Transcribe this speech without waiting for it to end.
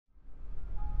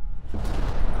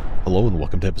Hello and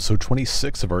welcome to episode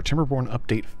 26 of our Timberborn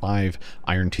Update 5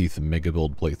 Iron Teeth Mega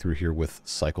Build playthrough here with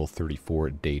Cycle 34,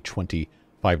 Day 20.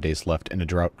 5 days left in a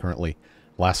drought currently.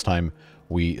 Last time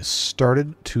we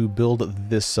started to build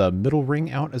this middle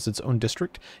ring out as its own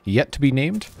district, yet to be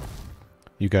named.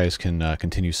 You guys can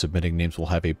continue submitting names. We'll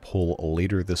have a poll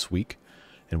later this week,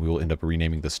 and we will end up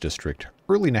renaming this district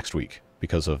early next week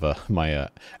because of my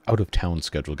out-of-town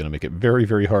schedule. Going to make it very,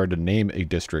 very hard to name a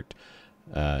district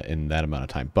in that amount of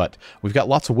time. But we've got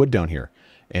lots of wood down here,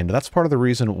 and that's part of the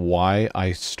reason why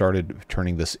I started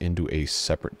turning this into a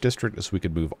separate district, is we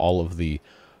could move all of the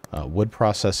wood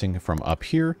processing from up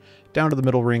here down to the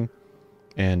middle ring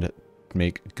and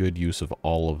make good use of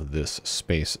all of this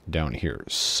space down here.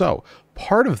 So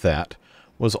part of that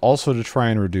was also to try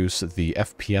and reduce the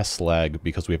FPS lag,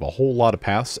 because we have a whole lot of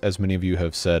paths, as many of you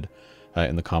have said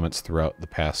in the comments throughout the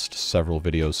past several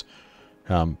videos.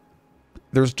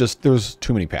 There's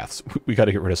too many paths. We got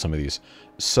to get rid of some of these.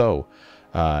 So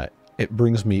it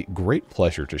brings me great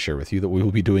pleasure to share with you that we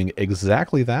will be doing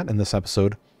exactly that in this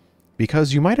episode,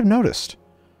 because you might have noticed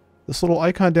this little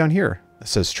icon down here that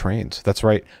says trains. That's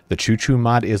right. The Choo Choo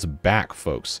mod is back,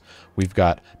 folks. We've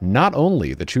got not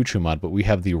only the Choo Choo mod, but we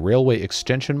have the railway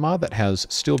extension mod that has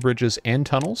steel bridges and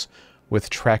tunnels with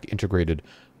track integrated,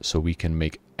 so we can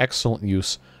make excellent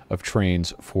use of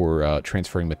trains for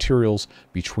transferring materials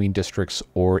between districts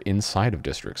or inside of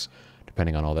districts,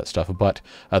 depending on all that stuff. But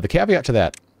the caveat to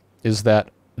that is that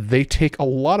they take a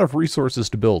lot of resources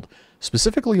to build,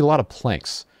 specifically a lot of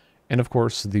planks. And of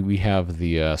course, we have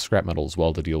the scrap metal as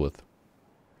well to deal with.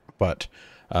 But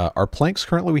our planks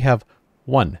currently, we have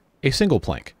a single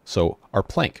plank. So our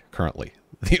plank currently,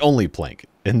 the only plank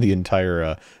in the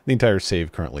entire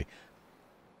save currently.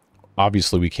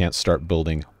 Obviously, we can't start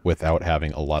building without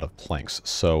having a lot of planks.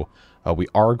 So we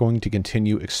are going to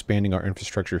continue expanding our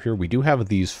infrastructure here. We do have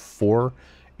these 4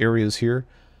 areas here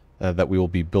that we will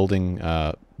be building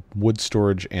wood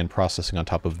storage and processing on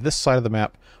top of this side of the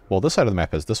map. Well, this side of the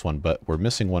map has this one, but we're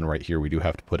missing one right here we do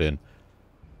have to put in.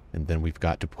 And then we've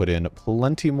got to put in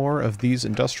plenty more of these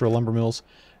industrial lumber mills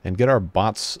and get our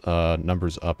bots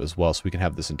numbers up as well, so we can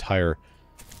have this entire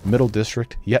middle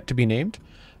district yet to be named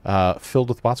filled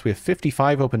with bots. We have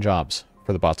 55 open jobs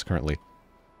for the bots currently.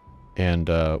 And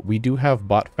we do have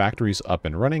bot factories up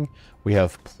and running. We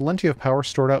have plenty of power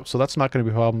stored up, so that's not going to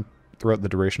be a problem throughout the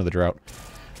duration of the drought.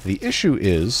 The issue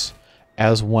is,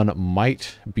 as one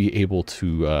might be able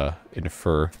to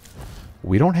infer,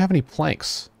 we don't have any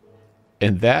planks.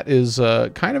 And that is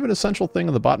kind of an essential thing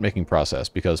in the bot making process,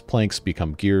 because planks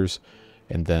become gears,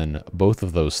 and then both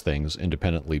of those things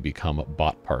independently become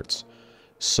bot parts.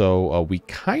 So we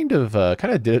kind of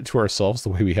did it to ourselves the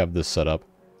way we have this set up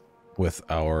with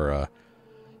our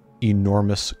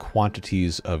enormous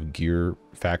quantities of gear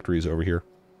factories over here.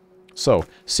 So,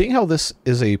 seeing how this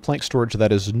is a plank storage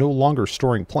that is no longer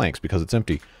storing planks because it's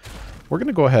empty, we're going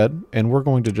to go ahead and we're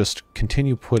going to just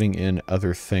continue putting in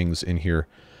other things in here.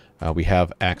 We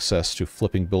have access to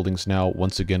flipping buildings now,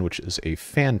 once again, which is a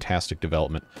fantastic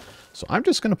development. So I'm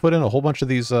just going to put in a whole bunch of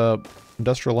these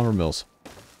industrial lumber mills.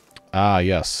 Ah,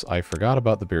 yes, I forgot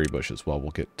about the berry bushes. Well,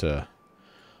 we'll get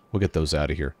those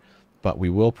out of here. But we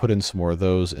will put in some more of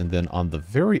those, and then on the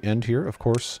very end here, of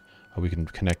course, we can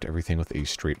connect everything with a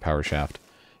straight power shaft,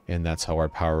 and that's how our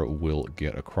power will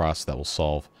get across. That will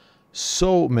solve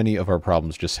so many of our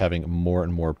problems, just having more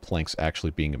and more planks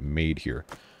actually being made here.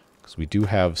 Because we do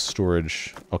have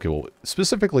storage. Okay, well,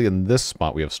 specifically in this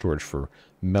spot, we have storage for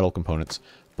metal components,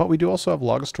 but we do also have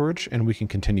log storage, and we can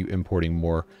continue importing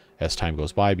more as time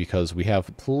goes by, because we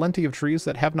have plenty of trees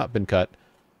that have not been cut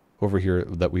over here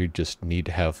that we just need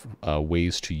to have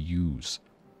ways to use.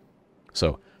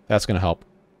 So that's going to help.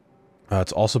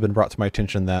 It's also been brought to my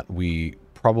attention that we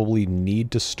probably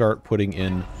need to start putting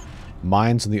in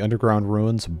mines in the underground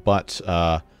ruins, but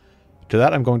to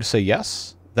that I'm going to say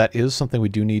yes. That is something we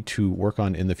do need to work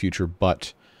on in the future,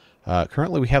 but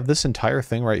currently we have this entire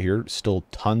thing right here, still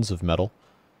tons of metal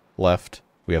left.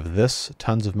 We have this,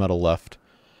 tons of metal left,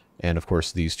 and of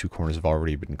course these 2 corners have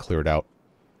already been cleared out.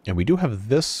 And we do have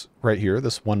this right here,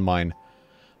 this one mine,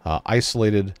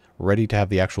 isolated, ready to have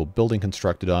the actual building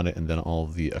constructed on it, and then all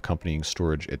of the accompanying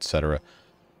storage, etc.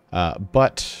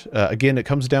 But again, it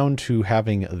comes down to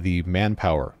having the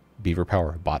manpower, beaver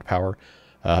power, bot power,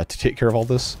 to take care of all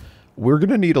this. We're going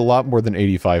to need a lot more than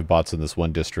 85 bots in this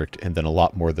one district, and then a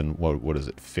lot more than, what is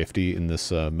it, 50 in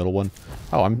this middle one?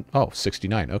 Oh,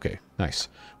 69. Okay, nice.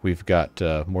 We've got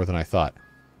more than I thought.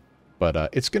 But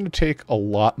it's going to take a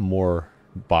lot more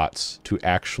bots to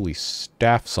actually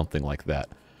staff something like that.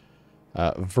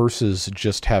 Versus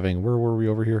just having, where were we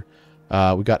over here?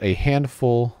 We got a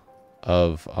handful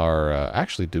of our...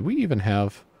 actually, did we even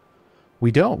have...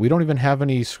 We don't. We don't even have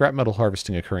any scrap metal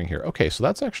harvesting occurring here. Okay, so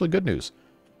that's actually good news.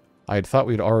 I had thought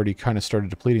we'd already kind of started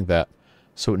depleting that.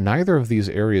 So neither of these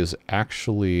areas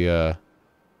actually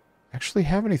actually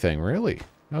have anything, really.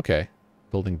 Okay.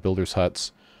 Building builders'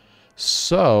 huts.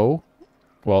 So,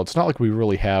 well, it's not like we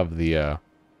really have the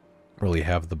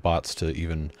bots to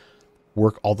even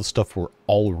work all the stuff we're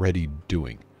already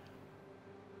doing.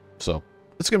 So,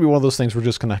 it's going to be one of those things we're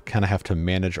just going to kind of have to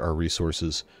manage our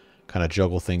resources, kind of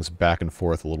juggle things back and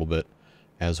forth a little bit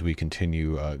as we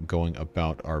continue going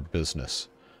about our business.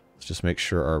 Let's just make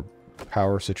sure our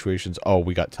power situations... Oh,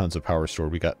 we got tons of power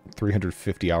stored. We got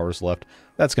 350 hours left.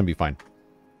 That's going to be fine.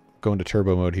 Go into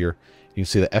turbo mode here. You can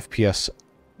see the FPS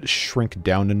shrink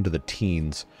down into the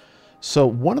teens. So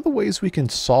one of the ways we can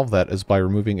solve that is by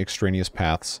removing extraneous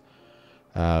paths,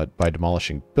 by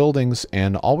demolishing buildings,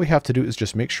 and all we have to do is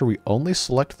just make sure we only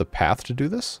select the path to do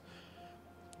this,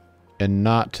 and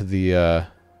not the...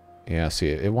 yeah, see,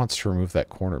 it wants to remove that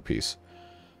corner piece.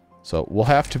 So we'll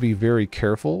have to be very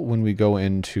careful when we go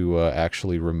in to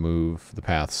actually remove the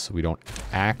paths so we don't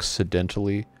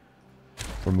accidentally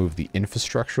remove the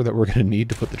infrastructure that we're going to need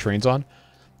to put the trains on.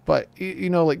 But,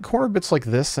 you know, like corner bits like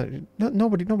this,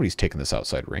 nobody's taking this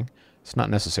outside ring. It's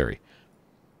not necessary.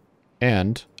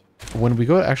 And when we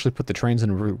go to actually put the trains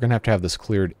in, we're going to have this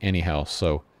cleared anyhow.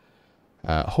 So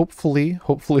hopefully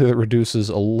that reduces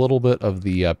a little bit of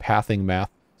the pathing math.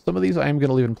 Some of these I am going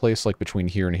to leave in place, like between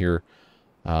here and here.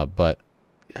 But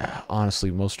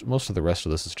honestly, most of the rest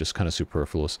of this is just kind of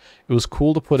superfluous. It was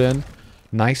cool to put in,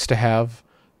 nice to have,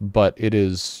 but it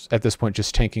is at this point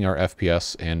just tanking our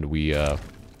FPS, and we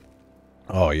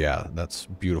oh yeah, that's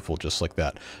beautiful, just like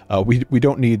that. We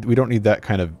don't need that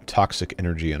kind of toxic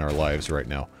energy in our lives right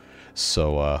now.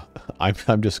 So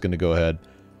I'm just gonna go ahead,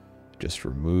 just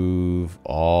remove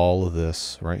all of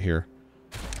this right here.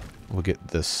 We'll get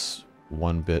this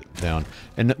one bit down.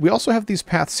 And we also have these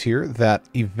paths here that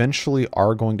eventually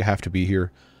are going to have to be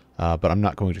here, but I'm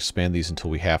not going to expand these until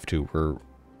we have to. We're,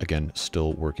 again,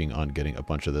 still working on getting a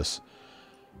bunch of this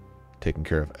taken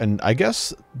care of. And I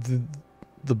guess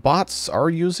the bots are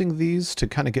using these to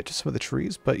kind of get to some of the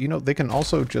trees, but, you know, they can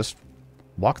also just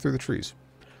walk through the trees.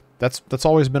 That's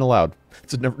always been allowed.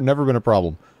 It's never been a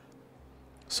problem.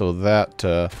 So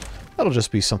that'll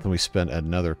just be something we spend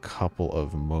another couple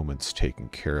of moments taking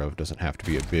care of. Doesn't have to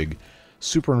be a big,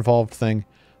 super involved thing,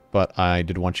 but I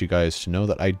did want you guys to know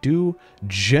that I do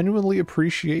genuinely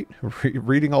appreciate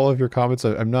reading all of your comments.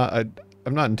 I'm not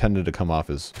intended to come off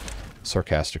as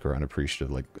sarcastic or unappreciative,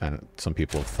 like some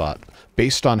people have thought.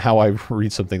 Based on how I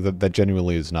read something, that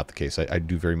genuinely is not the case. I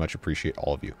do very much appreciate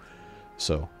all of you.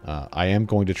 So I am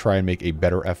going to try and make a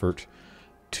better effort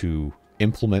to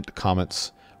implement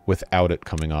comments without it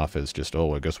coming off as just,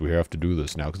 oh, I guess we have to do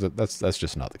this now, because that's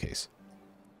just not the case.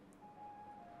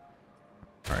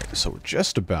 All right, so we're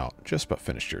just about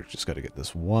finished here. Just got to get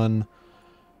this one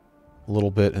little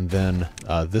bit, and then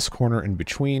this corner in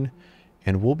between,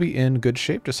 and we'll be in good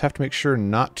shape. Just have to make sure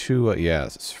not to, yeah,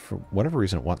 for whatever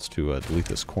reason it wants to delete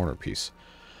this corner piece.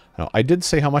 Now, I did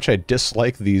say how much I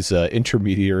dislike these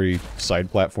intermediary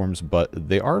side platforms, but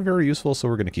they are very useful, so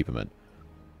we're going to keep them in.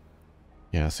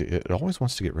 Yeah, see, it always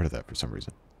wants to get rid of that for some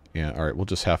reason. Yeah, all right, we'll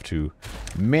just have to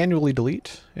manually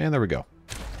delete, and there we go.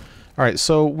 All right,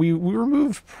 so we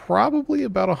removed probably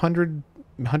about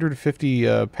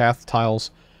 150 path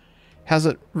tiles. Has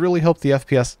it really helped the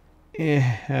FPS?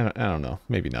 I don't know,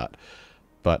 maybe not.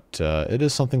 But it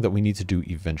is something that we need to do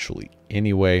eventually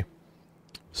anyway,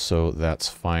 so that's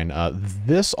fine.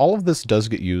 All of this does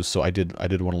get used, so I did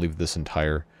want to leave this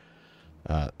entire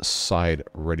side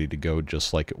ready to go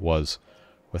just like it was,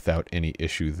 without any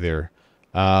issue there.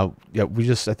 Yeah,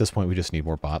 at this point, we just need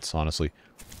more bots, honestly.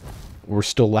 We're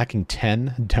still lacking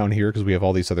 10 down here because we have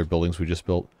all these other buildings we just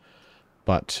built.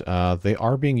 But they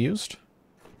are being used.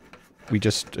 We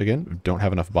just, again, don't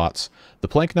have enough bots. The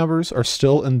plank numbers are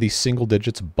still in the single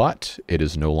digits, but it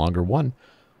is no longer 1.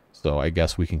 So I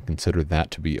guess we can consider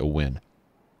that to be a win.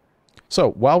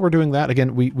 So while we're doing that,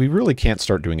 again, we really can't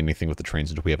start doing anything with the trains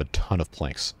until we have a ton of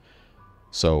planks.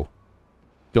 So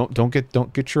don't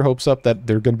get your hopes up that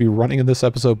they're going to be running in this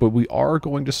episode, but we are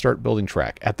going to start building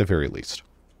track at the very least.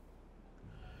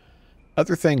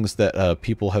 Other things that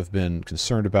people have been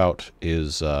concerned about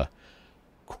is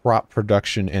crop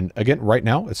production, and again, right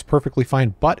now it's perfectly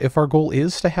fine. But if our goal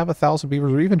is to have 1,000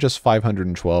 beavers, or even just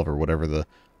 512, or whatever the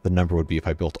number would be, if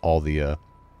I built all the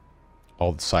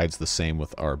sides the same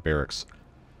with our barracks,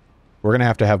 we're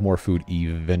going to have more food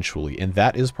eventually, and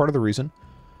that is part of the reason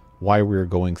why we're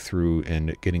going through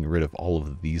and getting rid of all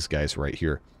of these guys right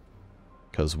here,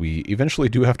 because we eventually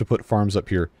do have to put farms up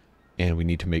here and we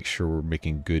need to make sure we're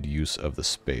making good use of the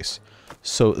space.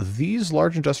 So these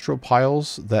large industrial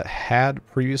piles that had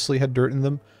previously had dirt in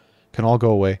them can all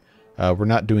go away. We're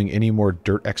not doing any more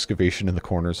dirt excavation in the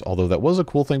corners, although that was a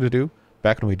cool thing to do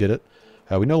back when we did it.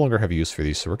 We no longer have use for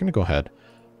these, so we're going to go ahead,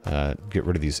 get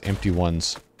rid of these empty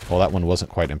ones. Well, that one wasn't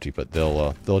quite empty, but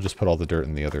they'll just put all the dirt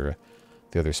in the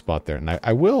other spot there. And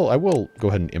I will go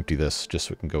ahead and empty this just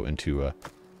so we can go into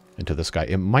this guy.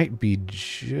 It might be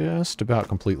just about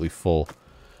completely full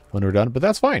when we're done, but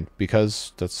that's fine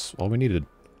because that's all we needed.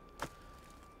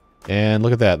 And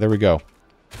look at that, there we go.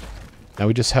 Now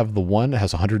we just have the one that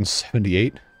has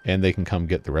 178, and they can come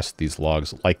get the rest of these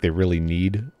logs like they really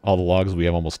need all the logs. We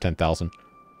have almost 10,000.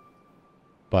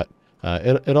 But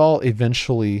it all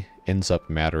eventually ends up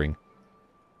mattering,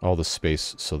 all the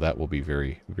space, so that will be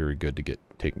very, very good to get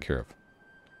taken care of.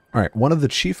 All right, one of the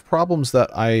chief problems that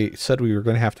I said we were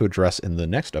going to have to address in the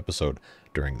next episode,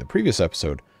 during the previous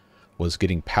episode, was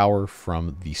getting power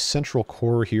from the central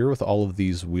core here with all of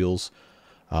these wheels,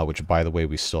 which, by the way,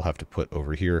 we still have to put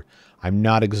over here. I'm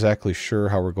not exactly sure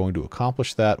how we're going to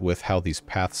accomplish that with how these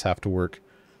paths have to work.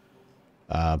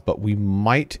 But we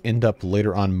might end up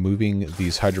later on moving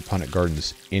these hydroponic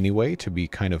gardens anyway to be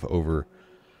kind of over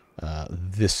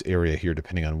this area here,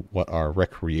 depending on what our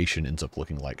recreation ends up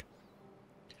looking like.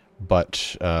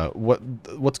 But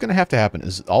what's going to have to happen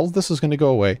is all of this is going to go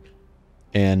away,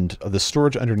 and the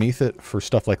storage underneath it for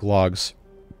stuff like logs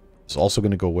is also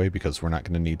going to go away because we're not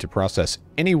going to need to process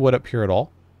any wood up here at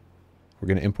all. We're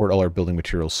going to import all our building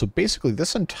materials. So basically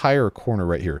this entire corner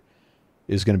right here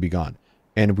is going to be gone.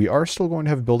 And we are still going to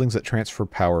have buildings that transfer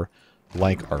power,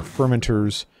 like our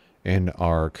fermenters and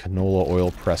our canola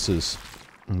oil presses.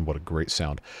 What a great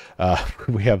sound.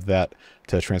 We have that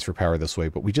to transfer power this way,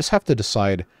 but we just have to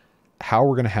decide how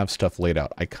we're going to have stuff laid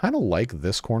out. I kind of like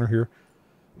this corner here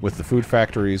with the food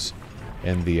factories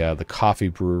and the coffee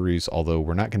breweries, although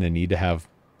we're not going to need to have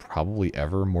probably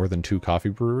ever more than 2 coffee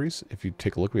breweries. If you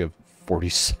take a look, we have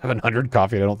 4,700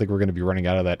 coffee. I don't think we're going to be running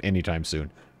out of that anytime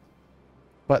soon.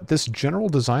 But this general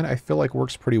design, I feel like,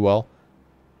 works pretty well.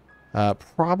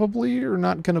 Probably you're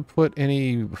not going to put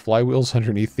any flywheels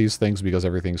underneath these things because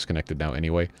everything's connected now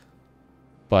anyway.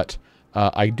 But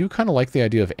I do kind of like the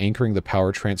idea of anchoring the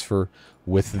power transfer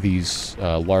with these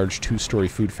large 2-story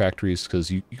food factories, because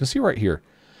you can see right here,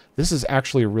 this is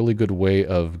actually a really good way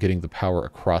of getting the power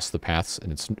across the paths,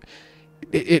 and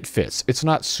it fits. It's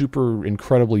not super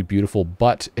incredibly beautiful,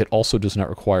 but it also does not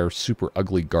require super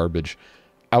ugly garbage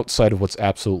outside of what's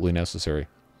absolutely necessary.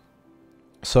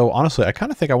 So honestly, I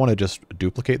kind of think I want to just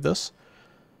duplicate this.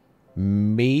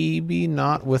 Maybe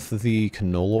not with the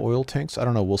canola oil tanks. I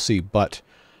don't know. We'll see. But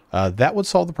that would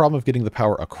solve the problem of getting the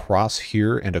power across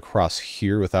here and across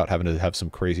here without having to have some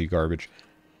crazy garbage.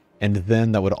 And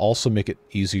then that would also make it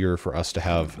easier for us to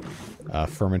have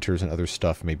fermenters and other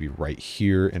stuff maybe right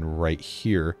here and right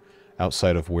here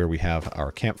outside of where we have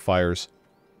our campfires.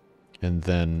 And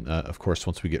then, of course,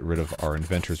 once we get rid of our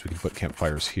inventors, we can put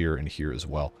campfires here and here as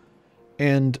well.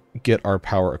 And get our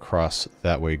power across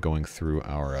that way going through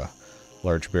our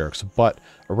large barracks. But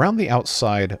around the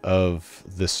outside of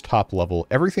this top level,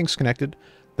 everything's connected.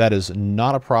 That is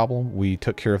not a problem. We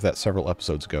took care of that several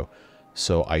episodes ago.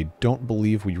 So I don't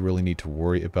believe we really need to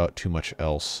worry about too much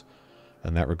else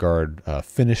in that regard.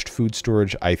 Finished food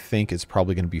storage, I think, is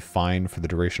probably going to be fine for the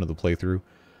duration of the playthrough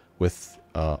with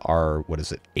our,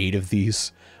 8 of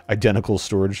these identical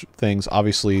storage things.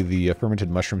 Obviously, the fermented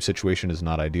mushroom situation is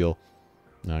not ideal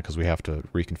because we have to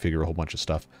reconfigure a whole bunch of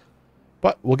stuff.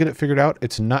 But we'll get it figured out.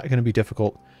 It's not going to be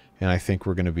difficult, and I think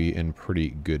we're going to be in pretty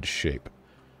good shape.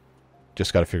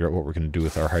 Just got to figure out what we're going to do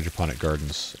with our hydroponic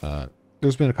gardens.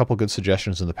 There's been a couple good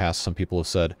suggestions in the past. Some people have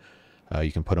said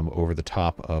you can put them over the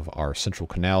top of our central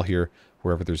canal here,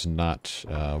 wherever there's not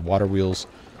water wheels.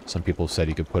 Some people have said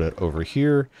you could put it over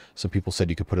here. Some people said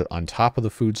you could put it on top of the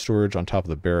food storage, on top of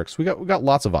the barracks. We got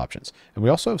lots of options. And we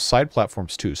also have side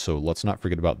platforms too, so let's not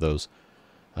forget about those.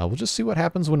 We'll just see what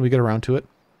happens when we get around to it.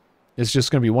 It's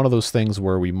just going to be one of those things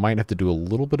where we might have to do a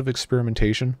little bit of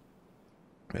experimentation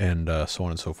and so on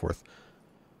and so forth.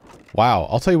 Wow,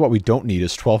 I'll tell you what we don't need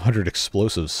is 1,200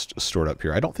 explosives stored up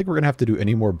here. I don't think we're going to have to do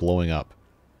any more blowing up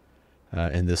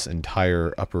in this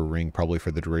entire upper ring, probably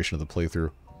for the duration of the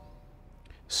playthrough.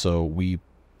 So we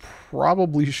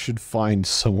probably should find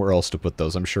somewhere else to put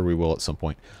those. I'm sure we will at some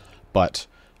point. But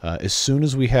as soon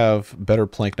as we have better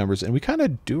plank numbers, and we kind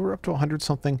of do, we're up to 100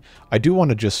 something, I do want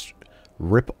to just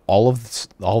rip all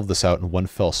of this out in one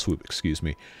fell swoop, excuse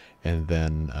me, and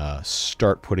then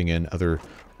start putting in other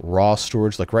raw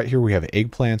storage. Like right here we have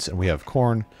eggplants and we have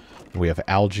corn and we have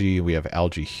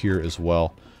algae here as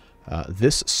well.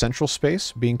 This central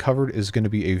space being covered is going to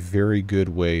be a very good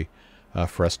way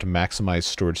for us to maximize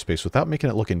storage space without making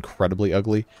it look incredibly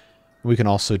ugly. We can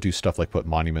also do stuff like put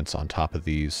monuments on top of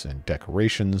these and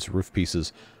decorations, roof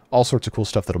pieces, all sorts of cool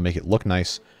stuff that'll make it look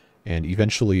nice and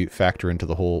eventually factor into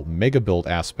the whole mega build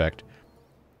aspect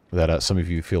that some of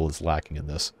you feel is lacking in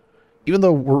this. Even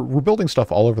though we're building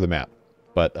stuff all over the map,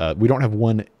 but we don't have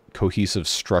one cohesive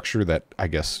structure that, I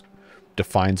guess,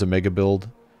 defines a mega build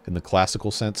in the classical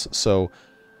sense. So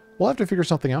we'll have to figure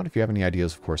something out. If you have any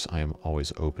ideas, of course, I am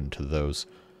always open to those.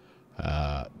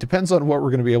 Depends on what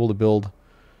we're going to be able to build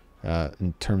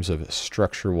in terms of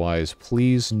structure-wise.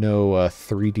 Please no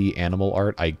 3D animal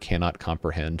art. I cannot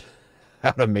comprehend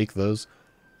how to make those.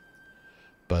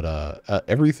 But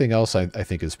everything else I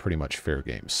think is pretty much fair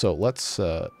game. So let's...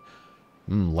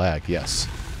 lag, yes.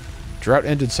 Drought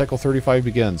ended, cycle 35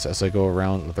 begins as I go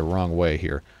around the wrong way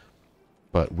here.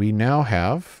 But we now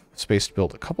have space to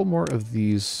build a couple more of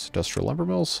these industrial lumber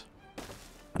mills.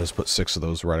 I'll just put 6 of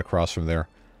those right across from there.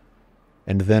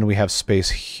 And then we have space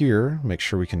here. Make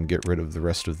sure we can get rid of the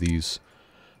rest of these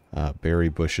berry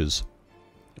bushes.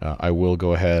 I will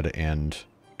go ahead and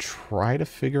try to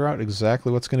figure out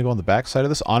exactly what's going to go on the back side of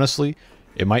this. Honestly,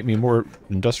 it might mean more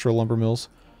industrial lumber mills.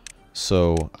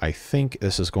 So I think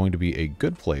this is going to be a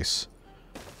good place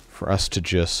for us to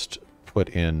just put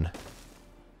in...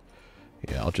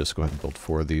 Yeah, I'll just go ahead and build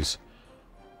 4 of these.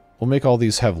 We'll make all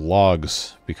these have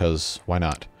logs, because why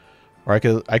not? Or I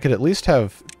could at least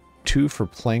have 2 for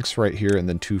planks right here, and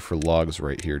then 2 for logs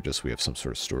right here, just so we have some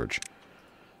sort of storage.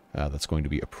 That's going to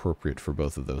be appropriate for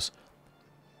both of those.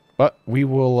 But we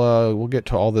will we'll get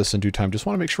to all this in due time. Just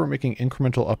want to make sure we're making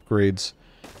incremental upgrades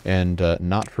and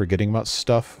not forgetting about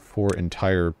stuff for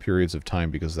entire periods of time,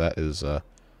 because that is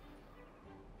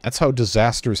that's how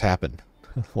disasters happen.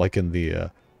 Like in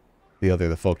the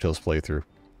Folktales playthrough,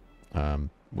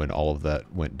 when all of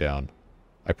that went down.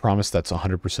 I promise that's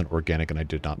 100% organic and I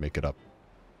did not make it up.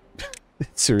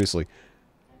 Seriously.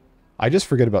 I just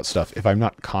forget about stuff if I'm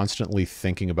not constantly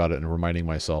thinking about it and reminding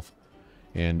myself.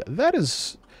 And that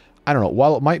is, I don't know,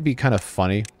 while it might be kind of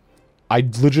funny, I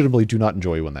legitimately do not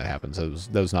enjoy when that happens.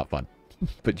 That was not fun.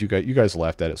 But you guys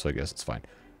laughed at it, so I guess it's fine.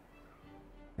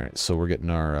 Alright, so we're getting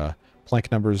our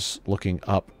plank numbers looking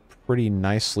up pretty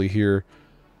nicely here.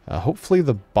 Hopefully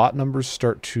the bot numbers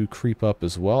start to creep up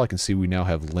as well. I can see we now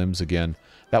have limbs again.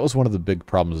 That was one of the big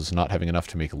problems, is not having enough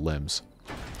to make limbs.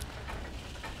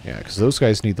 Yeah, because those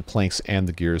guys need the planks and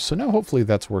the gears. So now hopefully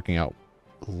that's working out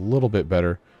a little bit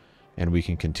better, and we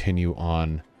can continue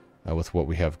on with what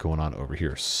we have going on over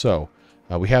here. So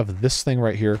we have this thing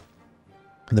right here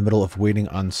in the middle of waiting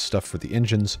on stuff for the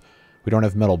engines. We don't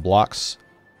have metal blocks,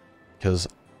 because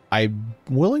I'm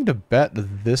willing to bet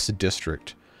this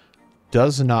district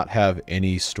does not have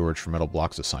any storage for metal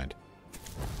blocks assigned.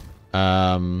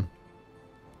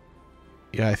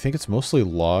 Yeah, I think it's mostly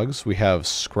logs. We have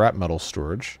scrap metal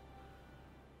storage.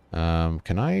 Can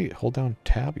I hold down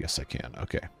tab? Yes, I can.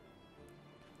 Okay.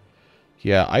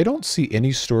 Yeah, I don't see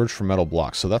any storage for metal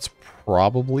blocks, so that's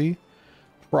probably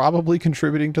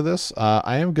contributing to this.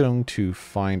 I am going to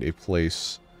find a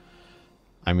place...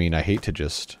 I mean, I hate to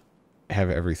just have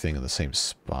everything in the same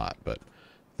spot, but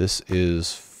this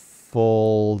is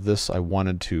full. This I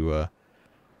wanted to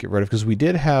get rid of, because we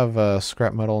did have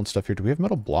scrap metal and stuff here. Do we have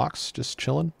metal blocks just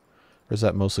chilling? Or is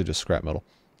that mostly just scrap metal?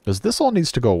 Because this all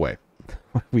needs to go away.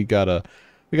 we got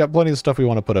plenty of stuff we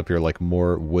want to put up here, like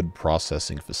more wood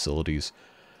processing facilities.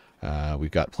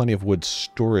 We've got plenty of wood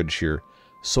storage here.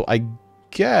 So I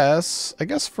guess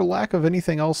for lack of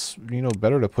anything else, you know,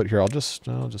 better to put here, I'll just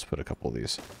put a couple of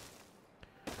these.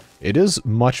 It is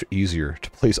much easier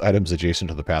to place items adjacent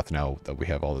to the path now that we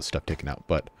have all this stuff taken out,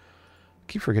 but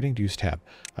I keep forgetting to use tab.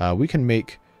 We can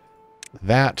make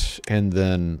that, and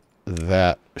then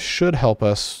that should help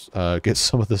us get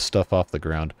some of this stuff off the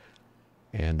ground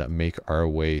and make our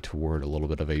way toward a little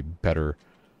bit of a better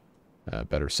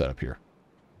setup here.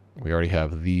 We already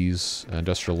have these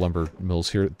industrial lumber mills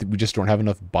here. We just don't have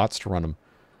enough bots to run them.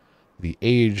 The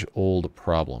age-old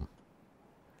problem.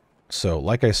 So,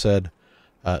 like I said,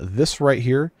 this right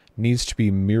here needs to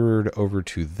be mirrored over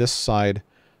to this side.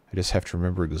 I just have to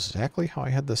remember exactly how I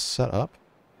had this set up.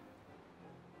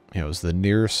 It was the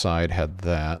near side had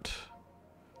that.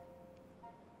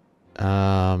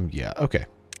 Yeah, okay.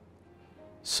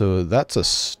 So that's a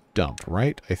stump,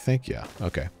 right? I think, yeah,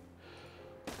 okay.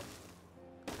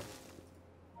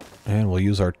 And we'll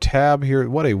use our tab here.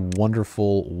 What a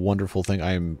wonderful, wonderful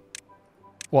thing.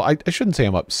 Well, I shouldn't say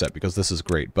I'm upset, because this is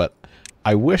great, but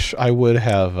I wish I would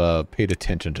have paid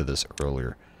attention to this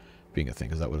earlier being a thing,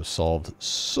 because that would have solved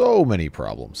so many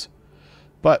problems.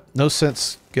 But no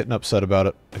sense getting upset about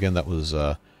it. Again, that was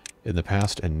in the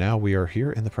past, and now we are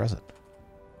here in the present.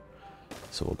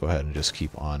 So we'll go ahead and just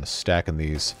keep on stacking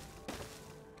these.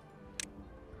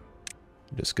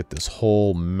 Just get this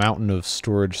whole mountain of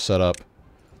storage set up.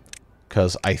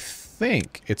 Because I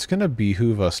think it's going to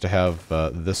behoove us to have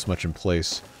this much in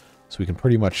place so we can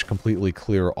pretty much completely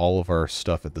clear all of our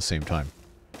stuff at the same time.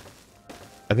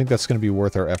 I think that's going to be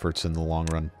worth our efforts in the long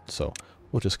run. So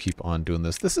we'll just keep on doing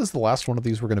this. This is the last one of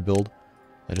these we're going to build.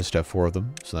 I just have 4 of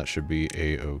them, so that should be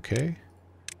a-okay.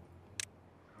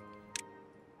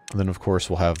 And then, of course,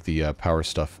 we'll have the power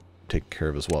stuff taken care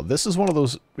of as well. This is one of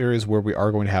those areas where we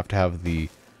are going to have the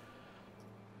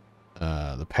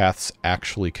paths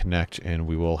actually connect, and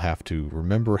we will have to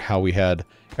remember how we had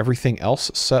everything else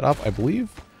set up. I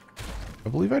believe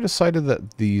I decided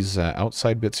that these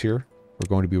outside bits here were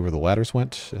going to be where the ladders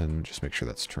went, and just make sure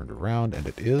that's turned around, and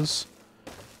it is.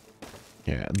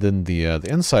 Yeah, and then the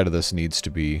inside of this needs to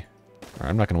be...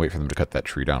 I'm not going to wait for them to cut that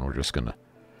tree down. We're just gonna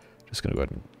go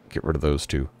ahead and get rid of those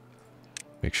two.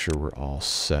 Make sure we're all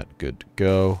set, good to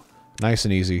go. Nice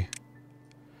and easy.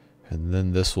 And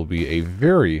then this will be a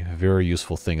very, very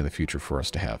useful thing in the future for us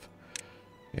to have.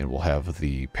 And we'll have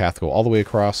the path go all the way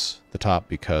across the top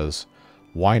because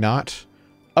why not?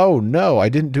 Oh no, I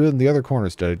didn't do it in the other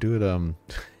corners. Did I do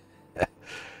it?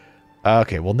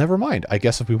 Okay, well never mind. I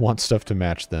guess if we want stuff to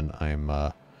match, then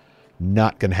I'm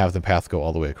not going to have the path go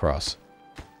all the way across.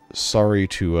 Sorry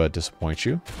to disappoint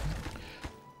you.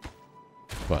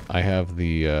 But I have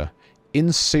the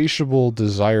insatiable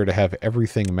desire to have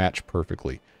everything match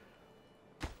perfectly.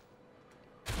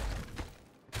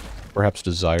 Perhaps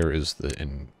desire is the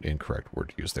incorrect word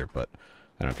to use there, but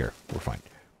I don't care. We're fine.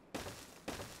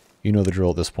 You know the drill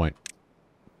at this point.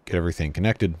 Get everything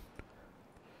connected.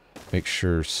 Make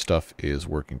sure stuff is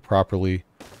working properly.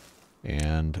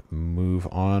 And move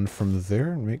on from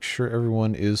there and make sure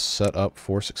everyone is set up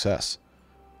for success.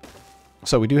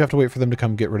 So we do have to wait for them to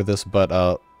come get rid of this, but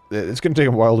it's going to take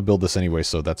a while to build this anyway,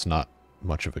 so that's not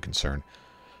much of a concern.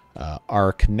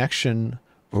 Our connection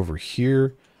over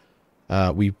here...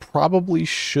 we probably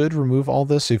should remove all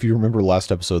this. If you remember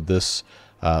last episode, this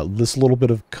little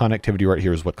bit of connectivity right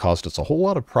here is what caused us a whole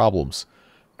lot of problems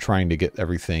trying to get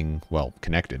everything, well,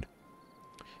 connected.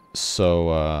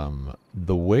 So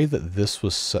the way that this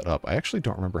was set up, I actually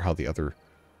don't remember how the other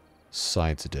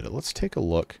sides did it. Let's take a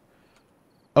look.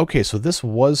 Okay, so this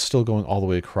was still going all the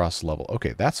way across level.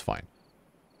 Okay, that's fine.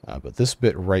 But this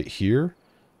bit right here...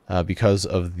 because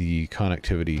of the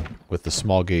connectivity with the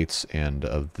small gates and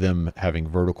of them having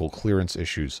vertical clearance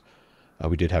issues,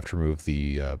 we did have to remove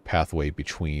the pathway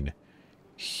between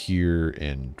here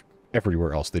and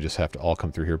everywhere else. They just have to all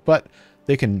come through here. But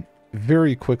they can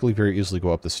very quickly, very easily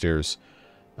go up the stairs,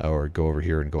 or go over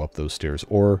here and go up those stairs,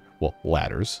 or, well,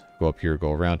 ladders. Go up here,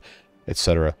 go around,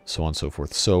 etc., so on and so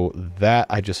forth. So that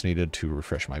I just needed to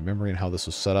refresh my memory on how this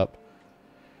was set up.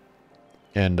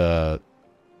 And,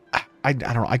 I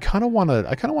don't know. I kind of want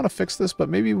to fix this, but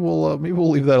maybe we'll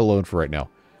leave that alone for right now,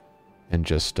 and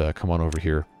just come on over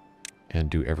here and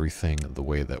do everything the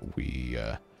way that we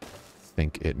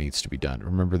think it needs to be done.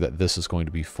 Remember that this is going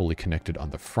to be fully connected on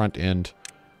the front end.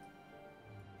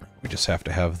 We just have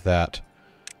to have that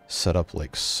set up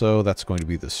like so. That's going to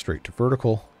be the straight to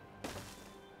vertical,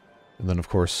 and then of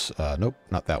course, nope,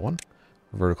 not that one.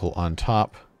 Vertical on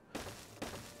top.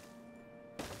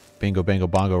 Bingo, bango,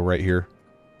 bongo, right here.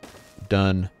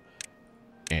 Done.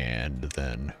 And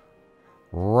then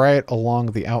right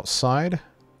along the outside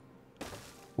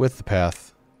with the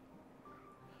path,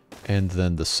 and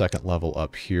then the second level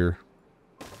up here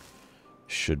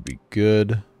should be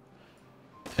good.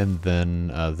 And then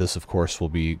this of course will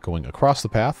be going across the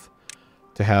path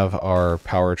to have our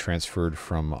power transferred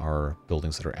from our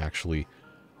buildings that are actually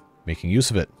making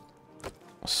use of it.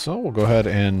 So we'll go ahead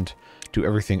and do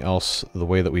everything else the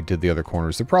way that we did the other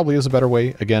corners. There probably is a better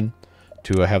way, again,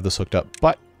 to have this hooked up,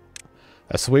 but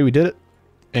that's the way we did it.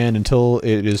 And until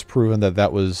it is proven that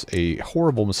that was a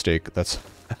horrible mistake, that's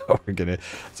how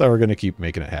we're gonna keep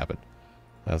making it happen.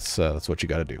 That's what you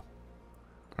got to do.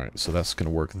 All right, so that's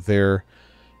gonna work there.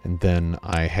 And then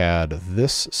I had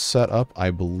this set up,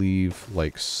 I believe,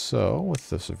 like so,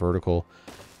 with this vertical,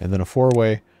 and then a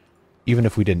four-way. Even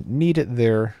if we didn't need it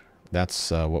there, that's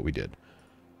what we did.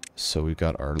 So we've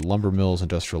got our lumber mills,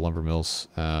 industrial lumber mills.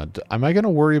 Am I going to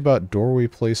worry about doorway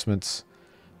placements?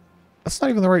 That's not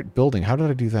even the right building. How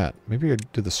did I do that? Maybe I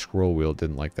did the scroll wheel,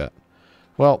 didn't like that.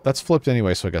 Well, that's flipped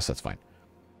anyway, so I guess that's fine.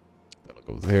 That'll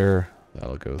go there.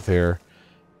 That'll go there.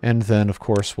 And then, of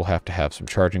course, we'll have to have some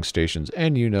charging stations,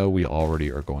 and you know we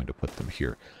already are going to put them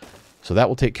here. So that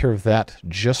will take care of that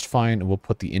just fine, and we'll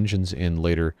put the engines in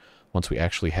later once we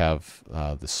actually have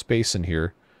the space in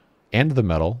here and the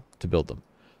metal to build them.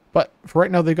 But for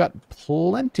right now, they've got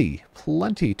plenty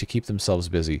to keep themselves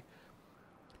busy.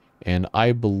 And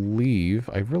I believe...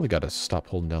 I've really got to stop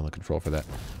holding down the control for that.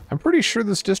 I'm pretty sure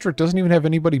this district doesn't even have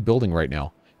anybody building right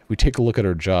now. If we take a look at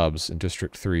our jobs in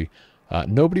District 3,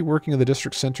 nobody working in the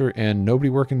district center and nobody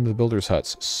working in the builders'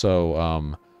 huts.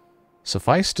 So,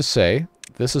 suffice to say,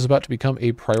 this is about to become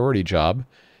a priority job.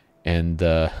 And,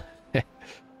 oh,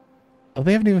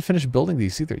 they haven't even finished building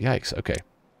these either. Yikes. Okay.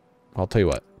 I'll tell you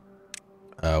what.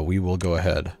 We will go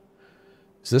ahead.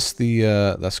 Is this the...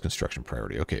 that's construction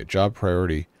priority. Okay, job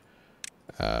priority.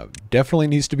 Definitely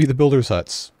needs to be the builders'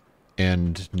 huts.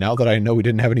 And now that I know we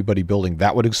didn't have anybody building,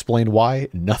 that would explain why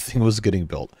nothing was getting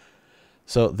built.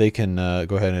 So they can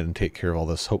go ahead and take care of all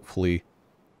this. Hopefully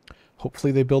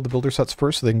they build the builders' huts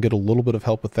first so they can get a little bit of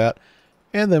help with that.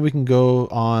 And then we can go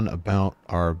on about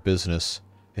our business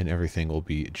and everything will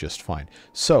be just fine.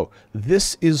 So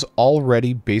this is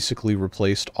already basically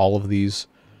replaced all of these.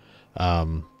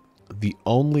 The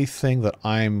only thing that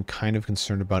I'm kind of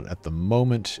concerned about at the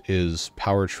moment is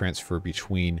power transfer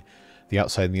between the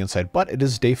outside and the inside. But it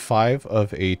is day 5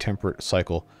 of a temperate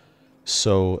cycle.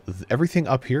 So everything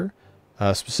up here,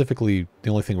 specifically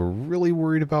the only thing we're really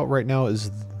worried about right now is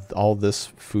all this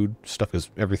food stuff, because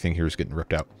everything here is getting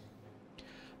ripped out.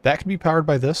 That can be powered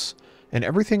by this. And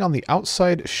everything on the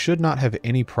outside should not have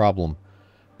any problem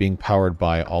being powered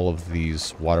by all of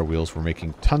these water wheels. We're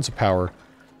making tons of power.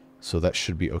 So that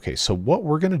should be okay. So what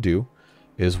we're going to do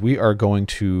is we are going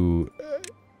to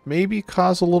maybe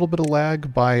cause a little bit of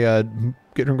lag by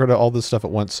getting rid of all this stuff at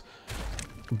once.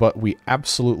 But we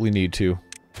absolutely need to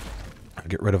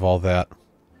get rid of all that.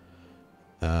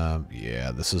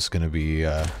 Yeah, this is going to be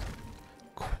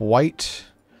quite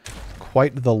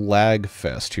the lag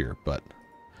fest here. But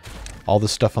all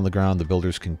this stuff on the ground, the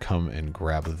builders can come and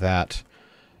grab that.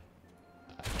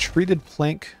 Treated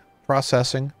plank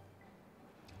processing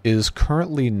is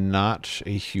currently not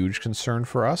a huge concern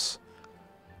for us,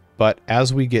 but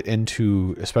as we get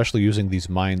into, especially using these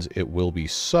mines, it will be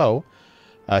so.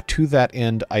 To that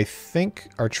end, I think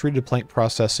our treated plank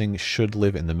processing should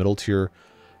live in the middle tier.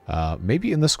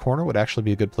 Maybe in this corner would actually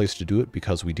be a good place to do it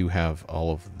because we do have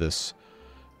all of this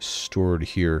stored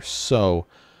here. So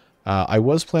I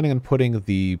was planning on putting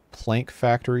the plank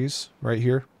factories right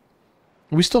here.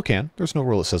 We still can. There's no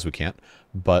rule that says we can't,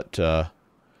 but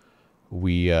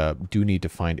we do need to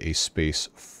find a space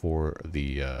for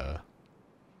the... I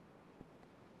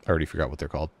already forgot what they're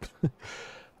called.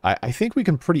 I think we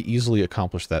can pretty easily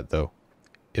accomplish that, though,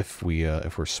 if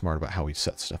we're smart about how we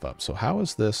set stuff up. So how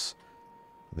is this?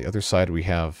 On the other side, we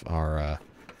have our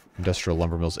industrial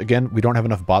lumber mills. Again, we don't have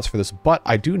enough bots for this, but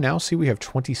I do now see we have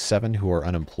 27 who are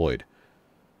unemployed.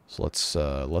 So let's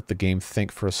let the game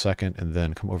think for a second and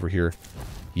then come over here.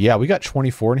 Yeah, we got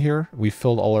 24 in here. We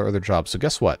filled all our other jobs. So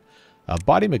guess what?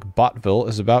 Body McBotville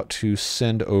is about to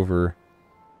send over...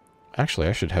 Actually,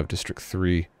 I should have District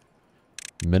 3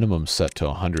 minimum set to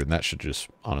 100, and that should just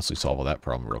honestly solve all that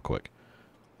problem real quick.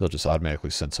 They'll just automatically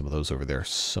send some of those over there.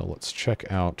 So let's check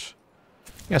out...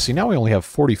 Yeah, see, now we only have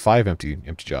 45 empty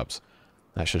jobs.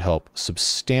 That should help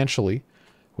substantially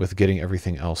with getting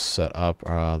everything else set up.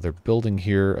 They're building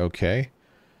here, okay.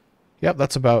 Yep,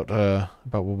 that's about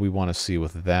what we want to see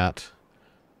with that.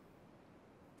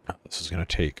 This is going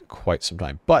to take quite some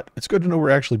time, but it's good to know we're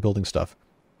actually building stuff.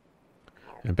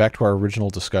 And back to our original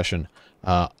discussion,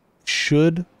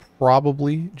 should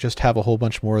probably just have a whole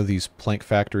bunch more of these plank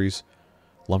factories,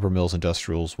 lumber mills,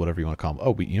 industrials, whatever you want to call them.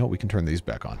 Oh, you know what? We can turn these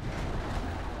back on.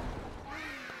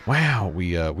 Wow,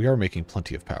 we are making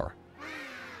plenty of power.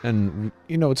 And,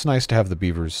 you know, it's nice to have the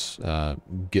beavers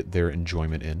get their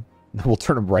enjoyment in. We'll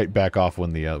turn them right back off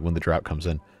when the drought comes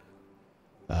in.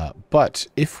 But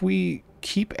if we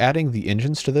keep adding the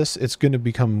engines to this, it's going to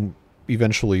become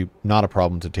eventually not a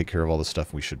problem to take care of all the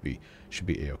stuff. We should be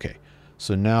a-okay.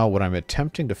 So now what I'm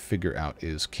attempting to figure out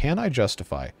is, can I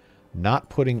justify not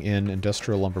putting in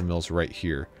industrial lumber mills right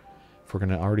here? If we're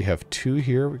going to already have 2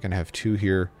 here, we're going to have 2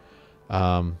 here.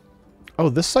 Oh,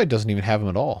 this side doesn't even have them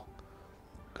at all.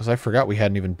 Because I forgot we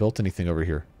hadn't even built anything over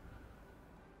here.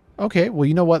 Okay, well,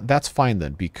 you know what? That's fine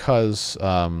then, because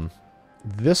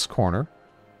this corner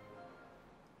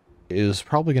is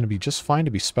probably going to be just fine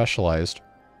to be specialized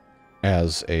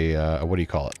as a, what do you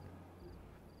call it?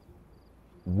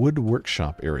 Wood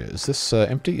workshop area. Is this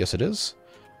empty? Yes, it is.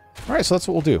 Alright, so that's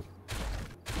what we'll do.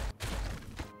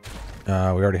 We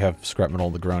already have scrap metal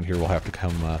on the ground here. We'll have to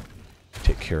come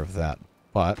take care of that.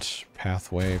 But,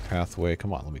 pathway,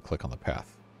 come on, let me click on the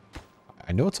path.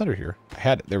 I know it's under here. I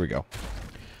had it. There we go.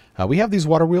 We have these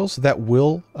water wheels that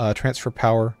will transfer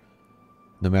power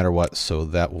no matter what, so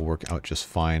that will work out just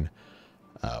fine.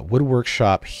 Wood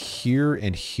workshop here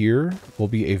and here will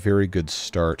be a very good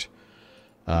start.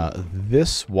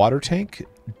 This water tank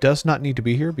does not need to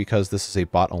be here because this is a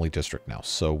bot-only district now,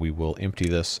 so we will empty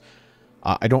this.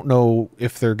 I don't know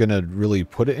if they're going to really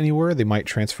put it anywhere. They might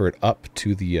transfer it up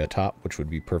to the top, which would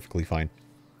be perfectly fine.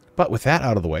 But with that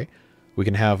out of the way, we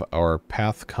can have our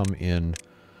path come in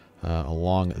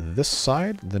along this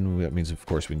side. Then that means, of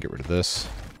course, we can get rid of this.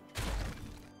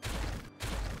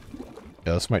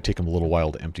 Yeah, this might take them a little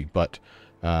while to empty, but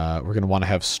we're going to want to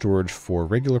have storage for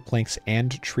regular planks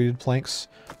and treated planks.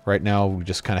 Right now, we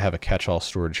just kind of have a catch-all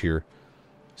storage here.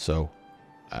 So,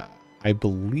 I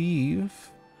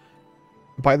believe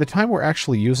by the time we're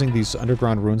actually using these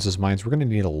underground ruins as mines, we're going to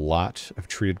need a lot of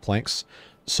treated planks.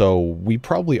 So, we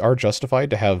probably are justified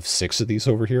to have 6 of these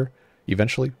over here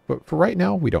eventually. But for right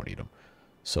now, we don't need them.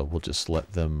 So, we'll just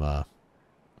let them... oh,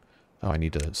 I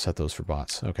need to set those for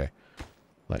bots. Okay.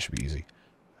 That should be easy.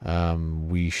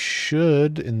 We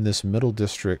should, in this middle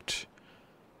district,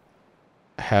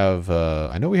 have...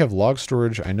 I know we have log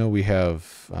storage. I know we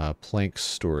have plank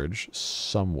storage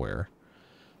somewhere.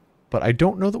 But I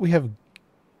don't know that we have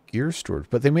gear storage.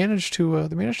 But they managed to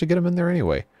get them in there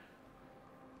anyway.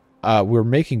 We're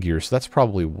making gear, so that's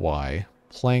probably why.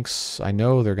 Planks, I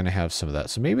know they're going to have some of that.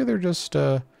 So maybe they're just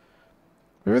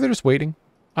waiting.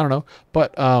 I don't know.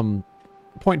 But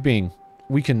point being,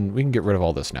 we can get rid of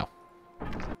all this now.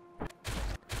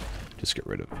 Just get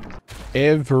rid of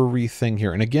everything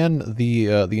here. And again,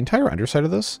 the entire underside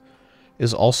of this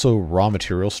is also raw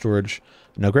material storage.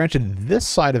 Now, granted, this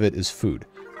side of it is food.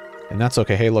 And that's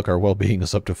okay. Hey, look, our well-being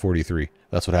is up to 43.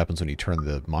 That's what happens when you turn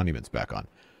the monuments back on.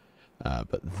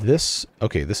 But this...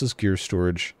 Okay, this is gear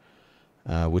storage,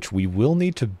 which we will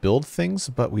need to build things,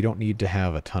 but we don't need to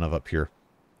have a ton of up here.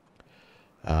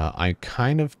 I'm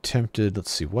kind of tempted...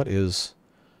 Let's see, what is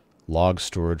log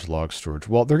storage, log storage?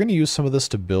 Well, they're going to use some of this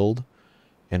to build,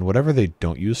 and whatever they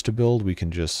don't use to build, we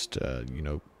can just, you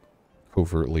know,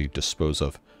 covertly dispose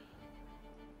of.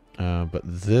 But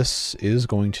this is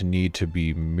going to need to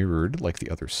be mirrored like the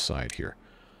other side here.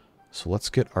 So let's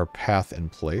get our path in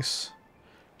place.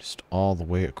 Just all the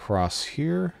way across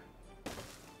here.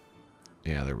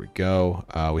 Yeah, there we go.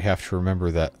 We have to remember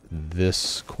that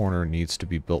this corner needs to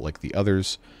be built like the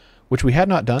others, which we had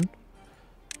not done.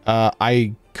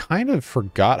 I kind of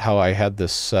forgot how I had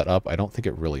this set up. I don't think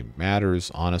it really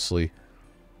matters, honestly.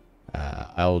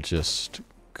 I'll just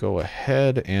go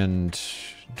ahead and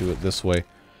do it this way.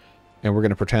 And we're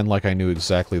going to pretend like I knew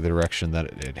exactly the direction that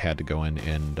it had to go in,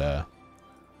 and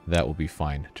that will be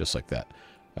fine, just like that.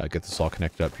 Get this all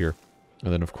connected up here.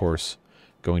 And then, of course,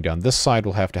 going down this side,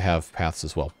 we'll have to have paths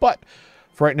as well. But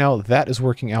for right now, that is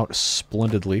working out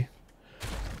splendidly.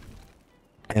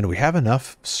 And we have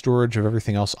enough storage of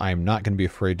everything else. I'm not going to be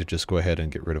afraid to just go ahead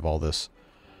and get rid of all this.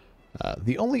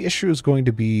 The only issue is going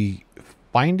to be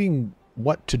finding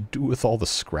what to do with all the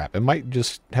scrap. It might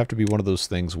just have to be one of those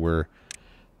things where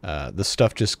the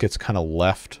stuff just gets kind of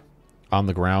left on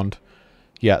the ground.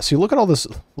 Yeah, see, look at all this.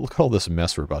 Look at all this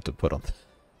mess we're about to put on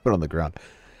the ground.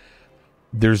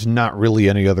 There's not really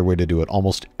any other way to do it.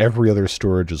 Almost every other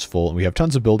storage is full, and we have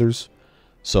tons of builders,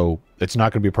 so it's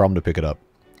not going to be a problem to pick it up.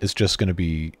 It's just going to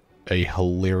be a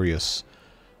hilarious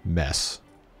mess.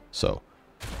 So,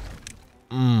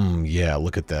 yeah,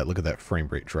 look at that. Look at that frame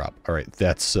rate drop. All right,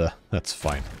 that's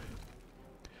fine.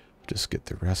 Just get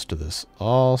the rest of this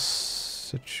all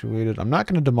situated. I'm not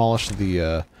going to demolish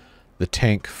the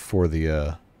tank for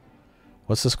the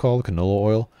what's this called? Canola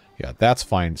oil. Yeah, that's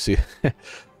fine. See,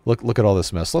 look at all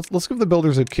this mess. Let's give the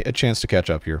builders a chance to catch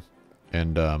up here,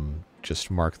 and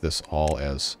just mark this all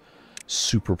as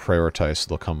super prioritized. So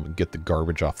they'll come get the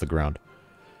garbage off the ground,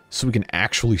 so we can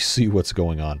actually see what's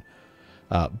going on.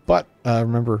 But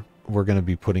remember, we're going to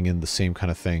be putting in the same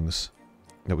kind of things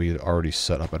that we had already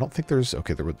set up. I don't think there's...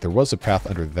 Okay, there was a path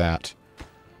under that.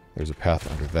 There's a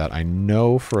path under that. I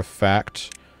know for a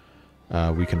fact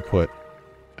we can put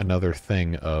another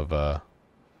thing of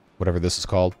whatever this is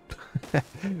called.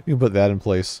 We can put that in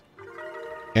place.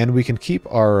 And we can keep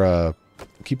our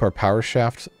power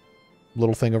shaft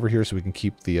little thing over here, so we can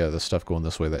keep the stuff going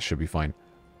this way. That should be fine.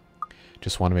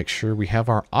 Just want to make sure we have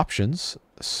our options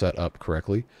set up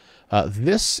correctly.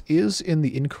 This is in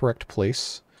the incorrect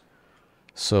place.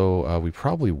 So we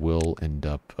probably will end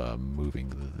up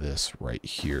moving this right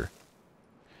here.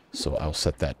 So I'll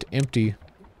set that to empty.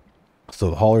 So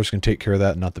the haulers can take care of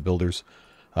that, not the builders.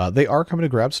 They are coming to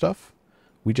grab stuff.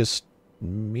 We just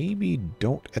maybe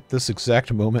don't at this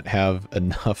exact moment have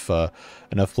enough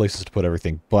places to put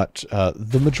everything. But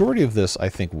the majority of this, I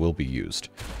think, will be used.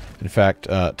 In fact,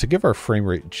 to give our frame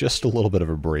rate just a little bit of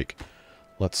a break,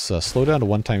 Let's slow down to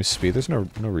 1x speed. There's no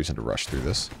reason to rush through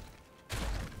this.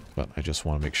 But I just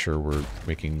want to make sure we're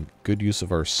making good use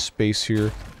of our space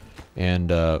here. And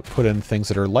put in things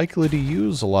that are likely to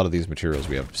use a lot of these materials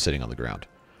we have sitting on the ground.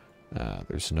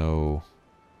 There's no...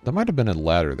 There might have been a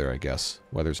ladder there, I guess.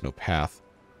 Why there's no path.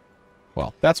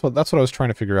 Well, that's what I was trying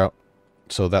to figure out.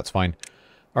 So that's fine.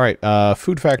 Alright,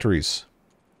 food factories.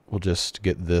 We'll just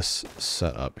get this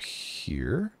set up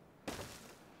here.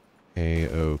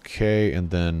 A-okay,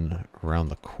 and then around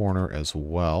the corner as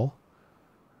well.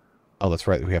 Oh, that's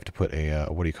right, we have to put a,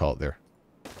 what do you call it there?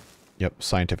 Yep,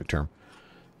 scientific term.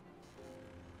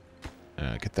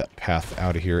 Get that path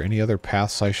out of here. Any other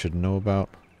paths I should know about?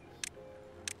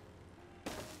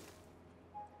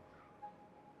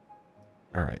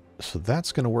 Alright, so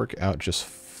that's going to work out just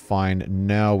fine.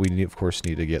 Now we, need, of course,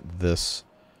 need to get this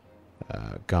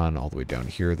gone all the way down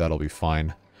here. That'll be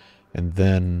fine. And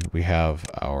then we have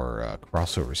our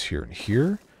crossovers here and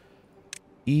here.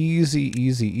 Easy,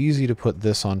 easy, easy to put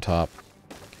this on top.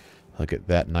 I'll get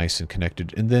that nice and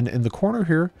connected. And then in the corner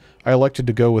here, I elected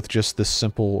to go with just this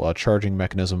simple charging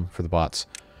mechanism for the bots.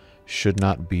 Should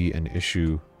not be an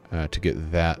issue to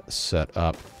get that set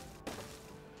up.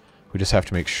 We just have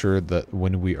to make sure that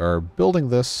when we are building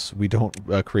this, we don't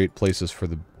create places for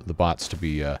the bots to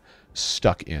be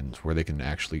stuck in, where they can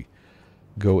actually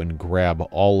go and grab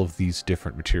all of these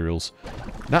different materials.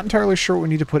 Not entirely sure what we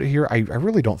need to put it here. I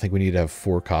really don't think we need to have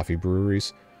 4 coffee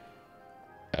breweries.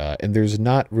 And there's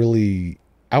not really,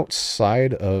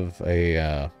 outside of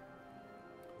a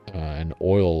an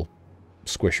oil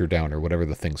squisher downer, whatever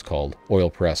the thing's called, oil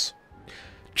press.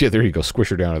 Yeah, there you go,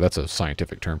 squisher downer, that's a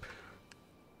scientific term.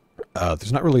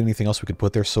 There's not really anything else we could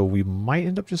put there, so we might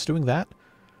end up just doing that.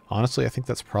 Honestly, I think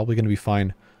that's probably going to be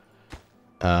fine.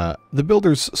 The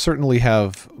builders certainly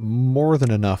have more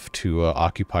than enough to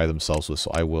occupy themselves with,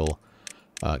 so I will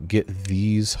get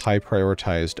these high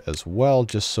prioritized as well,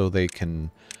 just so they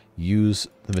can use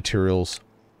the materials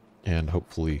and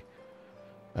hopefully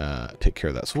take care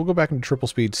of that. So we'll go back into triple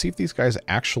speed, see if these guys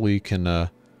actually can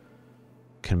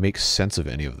make sense of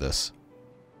any of this.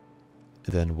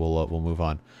 Then we'll move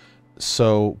on.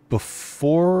 So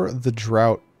before the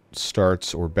drought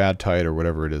starts, or bad tide, or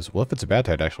whatever it is, well, if it's a bad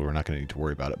tide, actually, we're not going to need to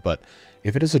worry about it. But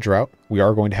if it is a drought, we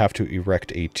are going to have to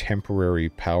erect a temporary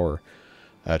power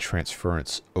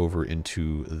transference over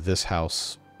into this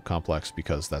house complex,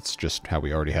 because that's just how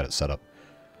we already had it set up.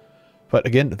 But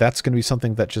again, that's going to be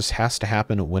something that just has to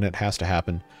happen when it has to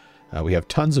happen. We have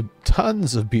tons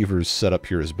of beavers set up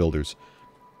here as builders,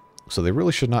 so they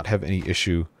really should not have any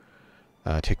issue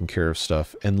taking care of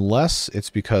stuff, unless it's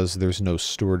because there's no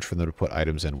storage for them to put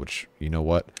items in, which, you know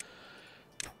what,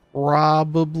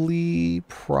 probably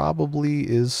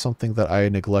is something that I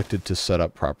neglected to set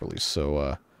up properly.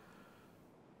 So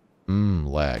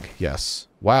lag, yes,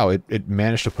 wow, it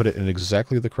managed to put it in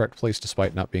exactly the correct place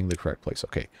despite not being the correct place.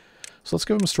 Okay, so let's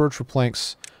give them storage for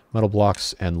planks, metal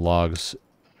blocks, and logs,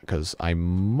 because I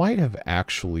might have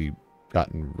actually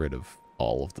gotten rid of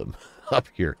all of them up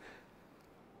here.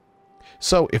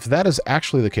 So if that is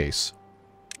actually the case,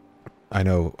 I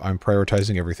know I'm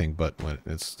prioritizing everything, but when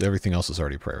everything else is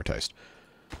already prioritized.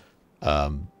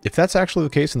 If that's actually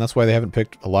the case, and that's why they haven't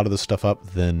picked a lot of this stuff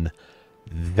up, then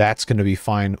that's going to be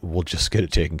fine. We'll just get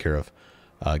it taken care of.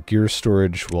 Gear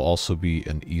storage will also be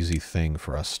an easy thing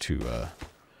for us to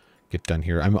get done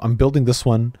here. I'm building this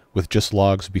one with just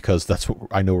logs because that's what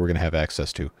I know we're going to have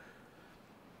access to.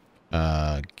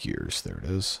 Gears, there it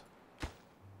is.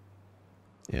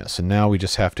 Yeah, so now we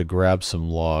just have to grab some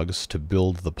logs to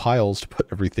build the piles to put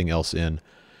everything else in.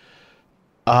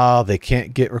 They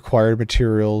can't get required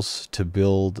materials to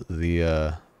build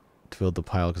the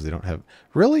pile because they don't have...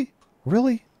 Really?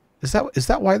 Really? Is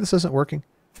that why this isn't working?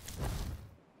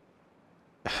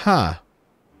 Huh.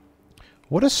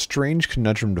 What a strange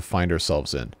conundrum to find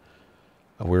ourselves in,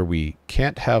 where we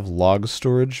can't have log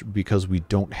storage because we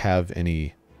don't have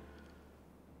any...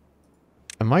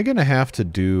 Am I gonna have to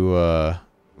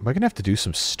do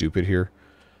some stupid here?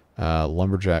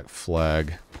 Lumberjack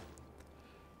flag.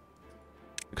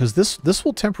 Because this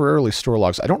will temporarily store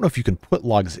logs. I don't know if you can put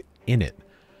logs in it,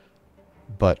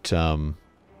 but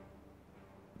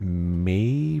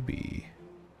maybe.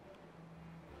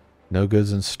 No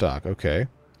goods in stock. Okay.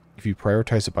 If you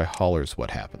prioritize it by haulers,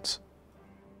 what happens?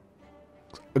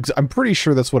 I'm pretty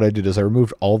sure that's what I did, is I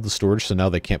removed all of the storage, so now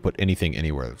they can't put anything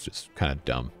anywhere. It's just kind of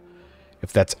dumb.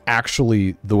 If that's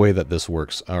actually the way that this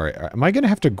works. Alright, am I going to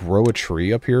have to grow a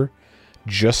tree up here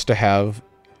just to have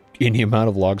any amount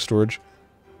of log storage?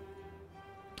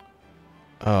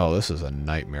 Oh, this is a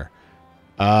nightmare.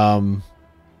 Okay,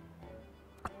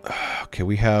 do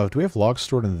we have logs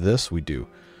stored in this? We do.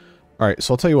 All right,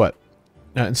 so I'll tell you what.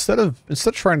 Instead of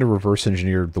trying to reverse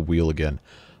engineer the wheel again,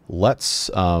 let's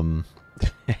you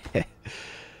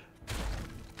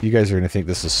guys are going to think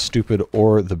this is stupid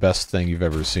or the best thing you've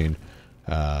ever seen.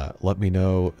 Let me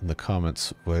know in the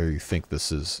comments whether you think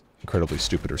this is incredibly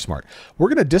stupid or smart. We're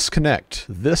going to disconnect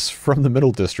this from the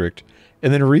middle district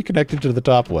and then reconnect it to the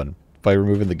top one by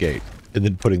removing the gate and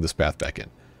then putting this path back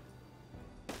in.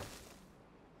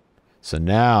 So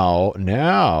now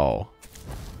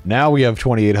we have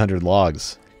 2,800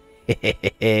 logs.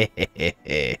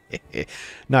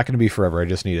 Not going to be forever. I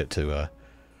just need it to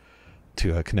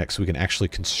connect so we can actually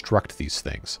construct these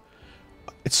things.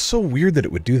 It's so weird that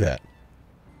it would do that.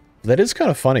 That is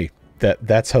kind of funny that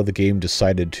that's how the game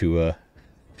decided to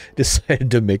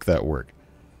make that work.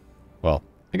 Well,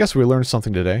 I guess we learned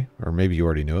something today, or maybe you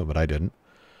already knew it, but I didn't.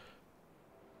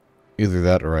 Either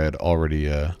that, or I had already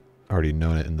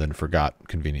known it and then forgot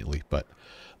conveniently. But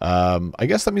I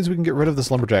guess that means we can get rid of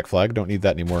this lumberjack flag. Don't need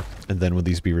that anymore. And then when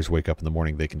these beavers wake up in the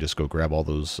morning, they can just go grab all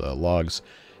those logs,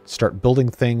 start building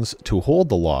things to hold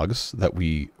the logs that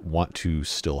we want to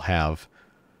still have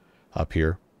up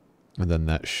here. And then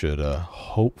that should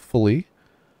hopefully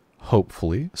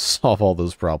solve all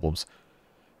those problems.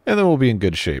 And then we'll be in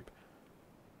good shape.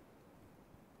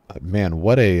 Man,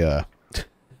 what a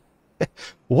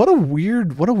what a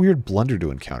weird blunder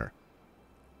to encounter.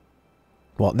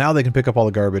 Well, now they can pick up all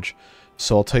the garbage.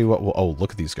 So I'll tell you what. Oh,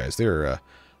 look at these guys. They're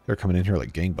coming in here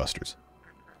like gangbusters.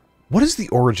 What is the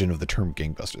origin of the term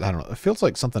gangbusters? I don't know. It feels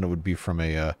like something that would be from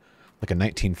a like a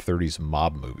 1930s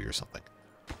mob movie or something.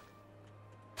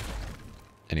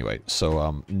 Anyway,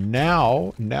 so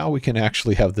now we can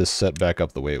actually have this set back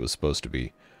up the way it was supposed to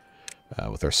be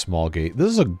with our small gate.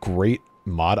 This is a great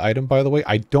mod item, by the way.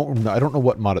 I don't know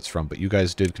what mod it's from, but you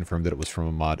guys did confirm that it was from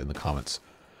a mod in the comments.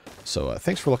 So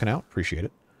thanks for looking out. Appreciate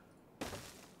it.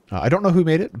 I don't know who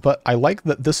made it, but I like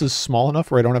that this is small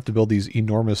enough where I don't have to build these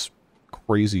enormous,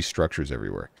 crazy structures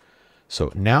everywhere.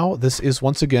 So now this is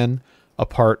once again a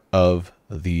part of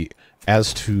the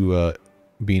as to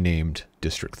be named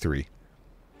District 3.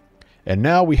 And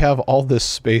now we have all this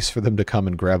space for them to come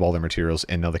and grab all their materials,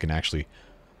 and now they can actually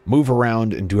move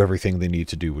around and do everything they need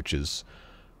to do, which is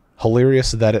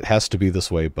hilarious that it has to be this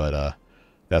way, but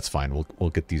that's fine. We'll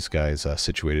get these guys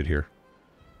situated here.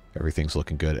 Everything's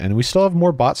looking good. And we still have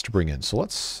more bots to bring in, so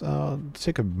let's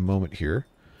take a moment here.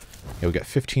 Yeah, we got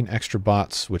 15 extra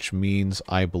bots, which means,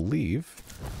 I believe,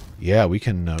 yeah, we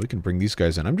can bring these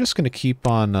guys in. I'm just going to keep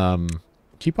on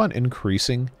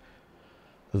increasing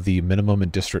the minimum in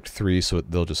District 3, so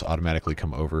they'll just automatically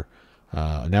come over.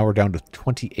 Now we're down to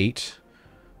 28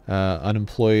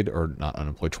 unemployed, or not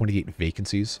unemployed, 28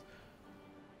 vacancies.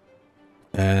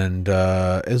 And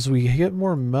as we get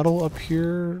more metal up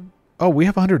here, oh, we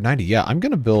have 190. Yeah, I'm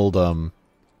gonna build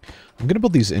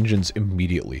these engines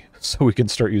immediately, so we can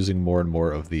start using more and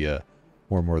more of the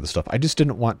stuff. I just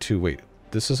didn't want to wait.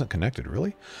 This isn't connected,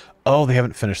 really? Oh, they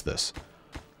haven't finished this.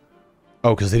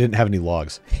 Oh, because they didn't have any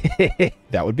logs.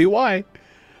 That would be why.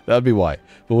 That would be why.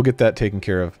 But we'll get that taken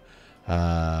care of.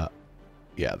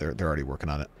 Yeah, they're already working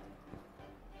on it.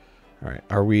 All right.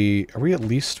 Are we at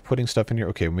least putting stuff in here?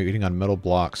 Okay, we're waiting on metal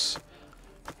blocks,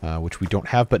 which we don't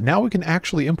have. But now we can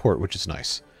actually import, which is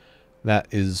nice. That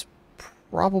is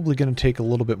probably going to take a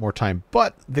little bit more time.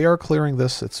 But they are clearing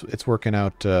this. It's working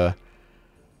out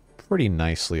pretty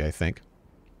nicely, I think.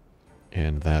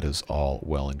 And that is all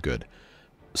well and good.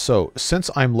 So, since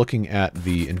I'm looking at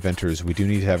the inventors, we do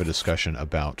need to have a discussion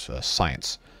about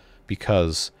science.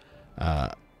 Because,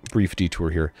 brief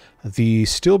detour here, the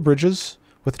steel bridges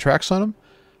with the tracks on them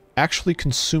actually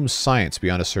consume science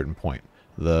beyond a certain point.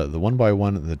 The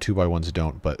 1x1 and the 2x1s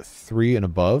don't, but 3 and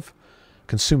above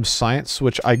consume science,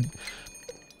 which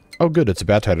oh good, it's a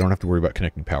bad tide. I don't have to worry about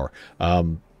connecting power. I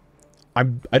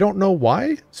don't know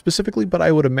why specifically, but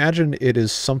I would imagine it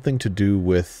is something to do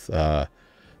with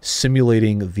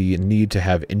simulating the need to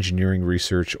have engineering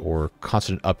research or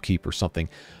constant upkeep or something.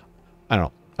 I don't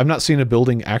know. I've not seen a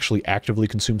building actually actively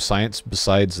consume science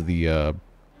besides the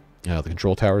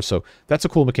control tower, so that's a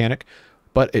cool mechanic.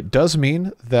 But it does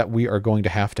mean that we are going to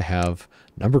have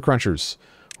number crunchers,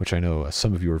 which I know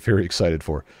some of you are very excited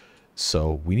for.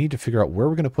 So we need to figure out where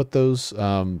we're going to put those.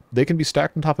 They can be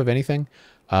stacked on top of anything.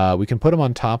 We can put them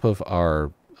on top of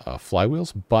our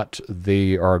flywheels, but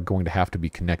they are going to have to be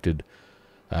connected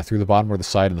through the bottom or the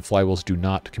side, and the flywheels do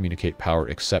not communicate power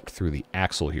except through the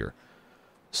axle here.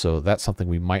 So that's something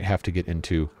we might have to get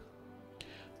into.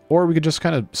 Or we could just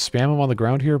kind of spam them on the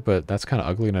ground here, but that's kind of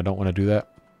ugly and I don't want to do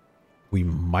that. We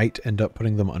might end up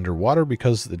putting them underwater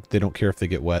because they don't care if they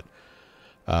get wet.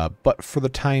 But for the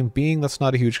time being, that's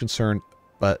not a huge concern.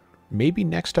 But maybe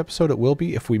next episode it will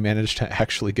be if we manage to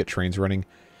actually get trains running.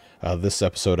 This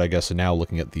episode, I guess, and now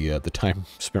looking at the time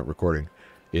spent recording,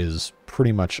 is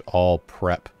pretty much all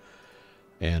prep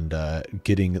and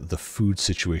getting the food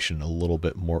situation a little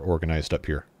bit more organized up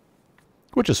here,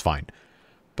 which is fine.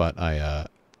 But I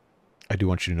do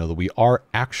want you to know that we are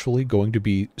actually going to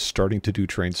be starting to do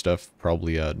train stuff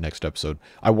probably next episode.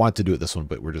 I want to do it this one,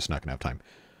 but we're just not going to have time.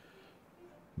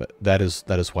 But that is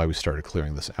why we started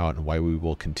clearing this out and why we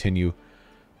will continue.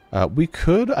 We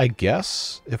could, I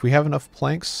guess, if we have enough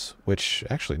planks, which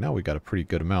actually now we got a pretty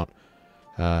good amount.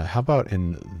 How about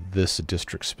in this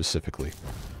district specifically?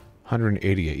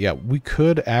 188. Yeah, we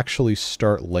could actually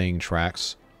start laying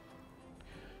tracks.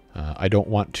 I don't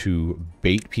want to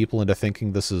bait people into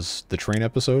thinking this is the train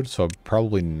episode, so I'm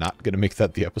probably not going to make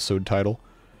that the episode title.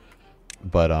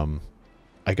 But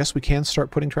I guess we can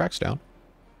start putting tracks down.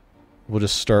 We'll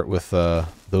just start with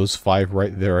those 5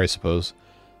 right there, I suppose.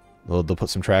 They'll put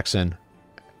some tracks in,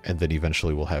 and then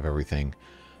eventually we'll have everything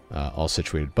all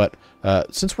situated. But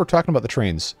since we're talking about the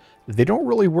trains, they don't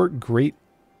really work great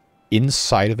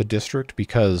inside of a district,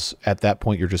 because at that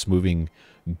point you're just moving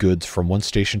goods from one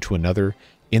station to another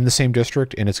in the same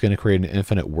district, and it's going to create an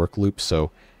infinite work loop.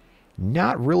 So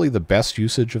not really the best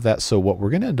usage of that. So what we're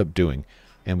going to end up doing,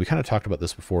 and we kind of talked about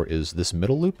this before, is this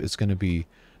middle loop is going to be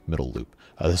middle loop.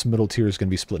 This middle tier is going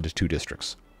to be split into 2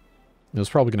 districts. It was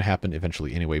probably going to happen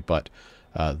eventually anyway, but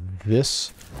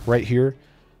this right here,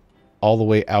 all the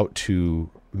way out to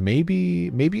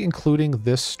maybe including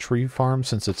this tree farm,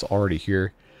 since it's already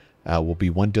here, will be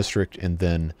 1 district, and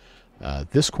then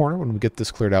this corner, when we get this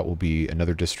cleared out, will be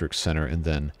another district center, and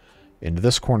then in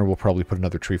this corner we'll probably put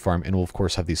another tree farm, and we'll of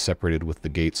course have these separated with the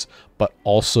gates, but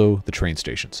also the train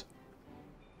stations.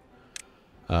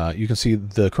 You can see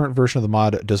the current version of the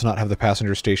mod does not have the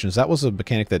passenger stations. That was a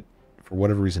mechanic that, for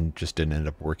whatever reason, just didn't end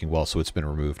up working well, so it's been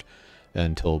removed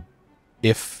until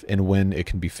if and when it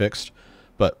can be fixed.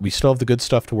 But we still have the good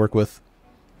stuff to work with,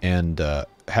 and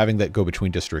having that go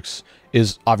between districts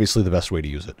is obviously the best way to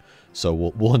use it. So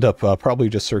we'll end up probably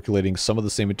just circulating some of the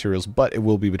same materials, but it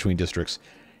will be between districts,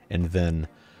 and then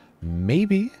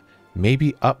maybe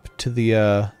up to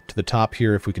the top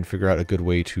here, if we can figure out a good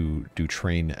way to do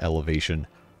train elevation.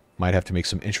 Might have to make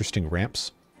some interesting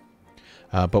ramps,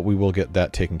 but we will get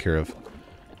that taken care of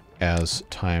as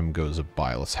time goes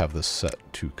by. Let's have this set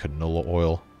to canola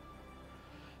oil.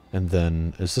 And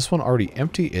then, is this one already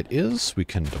empty? It is. We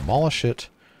can demolish it,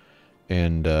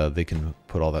 and they can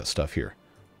put all that stuff here.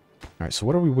 Alright, so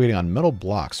what are we waiting on? Metal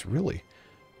blocks, really?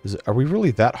 Are we really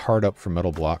that hard up for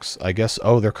metal blocks? I guess,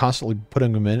 oh, they're constantly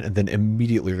putting them in, and then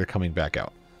immediately they're coming back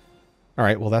out.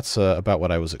 Alright, well that's about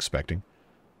what I was expecting.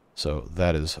 So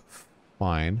that is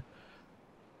fine.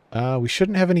 We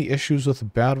shouldn't have any issues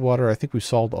with bad water. I think we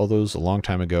solved all those a long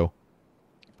time ago.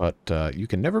 But you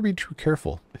can never be too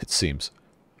careful, it seems,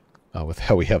 with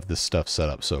how we have this stuff set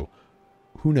up. So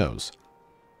who knows?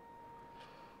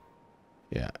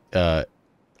 Yeah.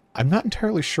 I'm not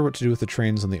entirely sure what to do with the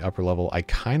trains on the upper level. I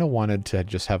kind of wanted to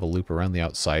just have a loop around the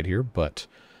outside here, but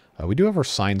we do have our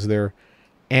signs there.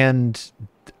 And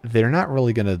they're not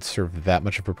really going to serve that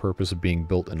much of a purpose of being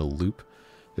built in a loop.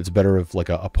 It's better of like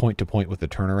a point-to-point with a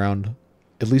turnaround,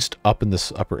 at least up in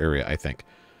this upper area, I think.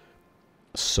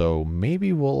 So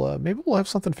maybe we'll have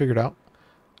something figured out.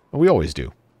 We always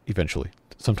do, eventually.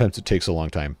 Sometimes it takes a long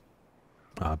time,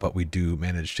 but we do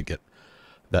manage to get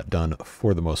that done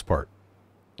for the most part.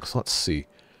 So let's see.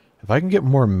 If I can get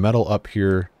more metal up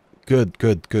here, good.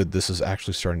 This is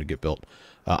actually starting to get built.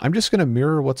 I'm just going to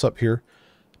mirror what's up here.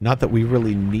 Not that we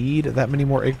really need that many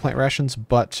more eggplant rations,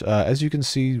 but as you can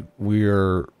see,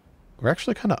 we're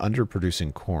actually kind of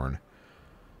underproducing corn.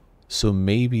 So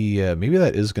maybe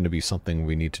that is going to be something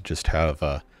we need to just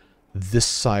have this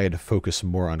side focus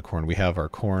more on corn. We have our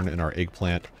corn and our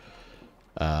eggplant,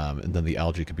 and then the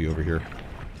algae could be over here.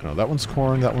 No, that one's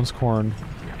corn, that one's corn,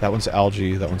 that one's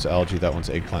algae, that one's algae, that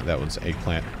one's eggplant, that one's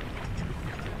eggplant.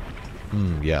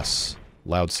 Yes,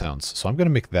 loud sounds. So I'm going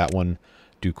to make that one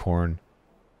do corn.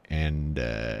 And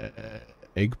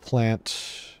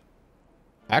eggplant.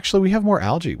 Actually, we have more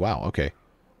algae. Wow, okay.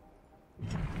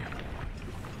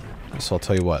 So I'll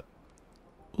tell you what.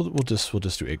 We'll just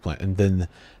do eggplant. And then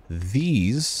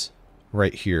these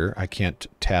right here, I can't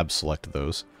tab select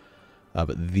those.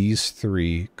 But these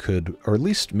 3 could, or at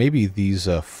least maybe these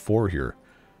 4 here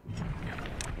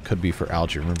could be for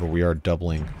algae. Remember, we are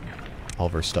doubling all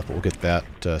of our stuff. But we'll get that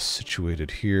situated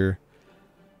here.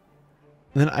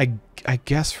 And then I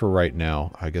guess for right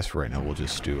now, we'll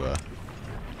just do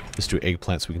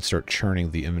eggplant so we can start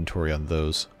churning the inventory on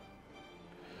those.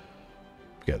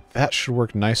 Yeah, that should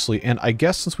work nicely. And I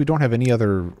guess since we don't have any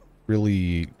other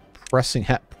really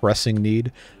pressing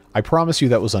need. I promise you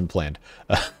that was unplanned.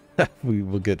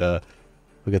 We'll get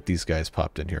these guys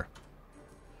popped in here,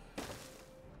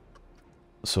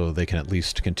 so they can at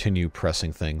least continue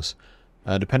pressing things.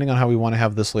 Depending on how we want to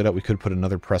have this laid out, we could put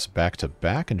another press back to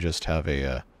back and just have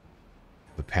the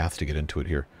path to get into it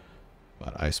here.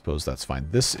 But I suppose that's fine.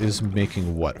 This is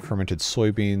making what? Fermented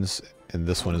soybeans, and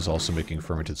this one is also making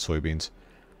fermented soybeans.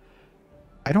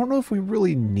 I don't know if we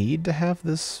really need to have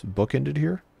this bookended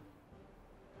here.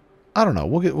 I don't know.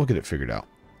 We'll get it figured out.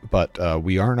 But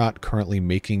we are not currently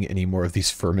making any more of these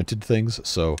fermented things,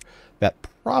 so that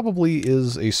probably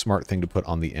is a smart thing to put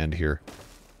on the end here,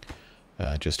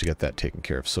 just to get that taken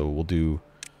care of. So we'll do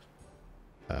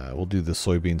the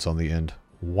soybeans on the end.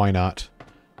 Why not?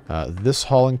 This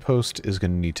hauling post is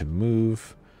going to need to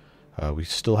move. We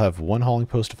still have one hauling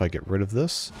post if I get rid of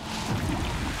this.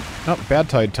 Oh, bad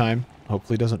tide time.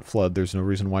 Hopefully it doesn't flood. There's no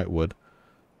reason why it would.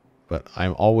 But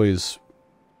I'm always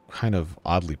kind of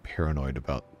oddly paranoid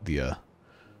about the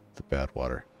bad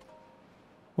water.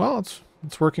 Well,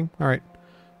 it's working. All right,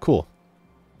 cool.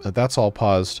 That's all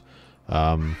paused.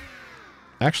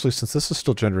 Actually, since this is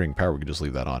still generating power, we can just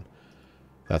leave that on.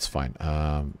 That's fine.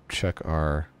 Check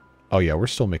our... Oh yeah, we're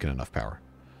still making enough power.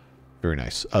 Very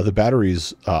nice. The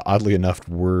batteries, oddly enough,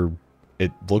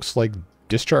 it looks like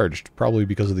discharged, probably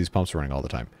because of these pumps running all the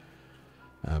time.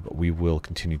 But we will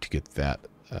continue to get that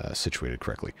situated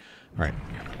correctly. All right.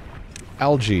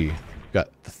 Algae. Got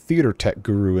the theater tech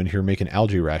guru in here making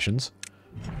algae rations.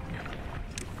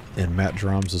 And Matt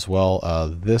drums as well.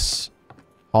 This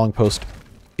hauling post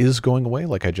is going away,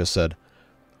 like I just said.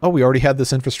 Oh, we already had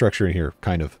this infrastructure in here,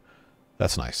 kind of.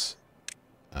 That's nice.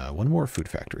 One more food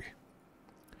factory.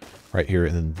 Right here,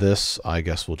 and then this, I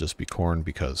guess, will just be corn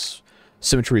because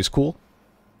symmetry is cool.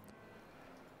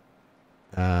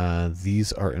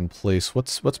 These are in place.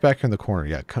 What's back here in the corner?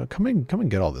 Yeah, come and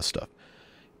get all this stuff.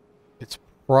 It's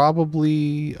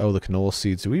probably... Oh, the canola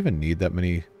seeds. Do we even need that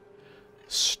many?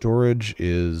 Storage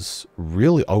is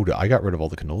really... Oh, I got rid of all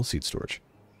the canola seed storage.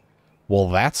 Well,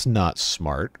 that's not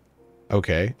smart.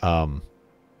 Okay. All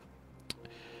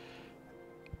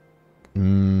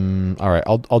right.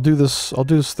 I'll do this. I'll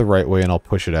do this the right way, and I'll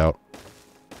push it out.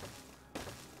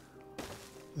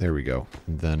 There we go.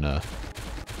 And then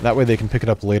that way they can pick it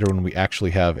up later when we actually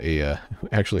have a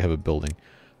building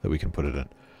that we can put it in.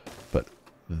 But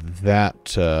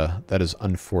that is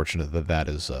unfortunate that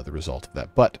is the result of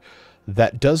that. But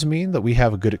that does mean that we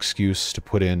have a good excuse to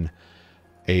put in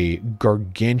a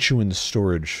gargantuan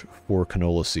storage for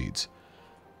canola seeds.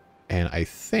 And I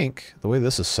think the way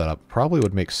this is set up probably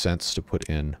would make sense to put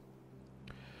in...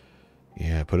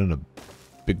 Yeah, put in a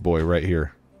big boy right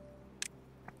here.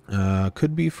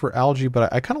 Could be for algae,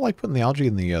 but I kind of like putting the algae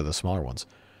in the smaller ones.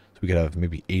 So we could have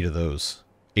maybe 8 of those.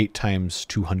 8 times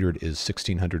 200 is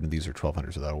 1,600, and these are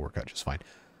 1,200, so that'll work out just fine.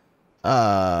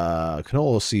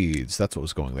 Canola seeds, that's what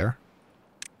was going there.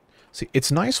 See,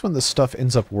 it's nice when this stuff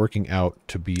ends up working out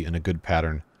to be in a good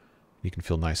pattern. You can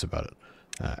feel nice about it.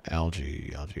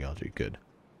 Algae, good.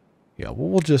 Yeah, well,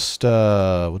 we'll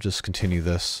just continue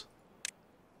this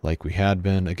like we had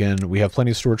been. Again, we have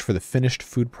plenty of storage for the finished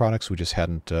food products. We just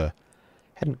hadn't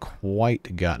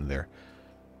quite gotten there.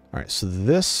 All right, so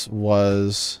this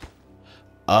was...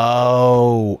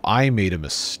 Oh, I made a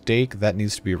mistake. That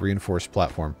needs to be a reinforced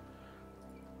platform.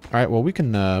 All right, well, we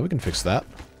can fix that.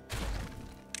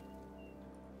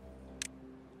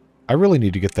 I really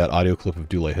need to get that audio clip of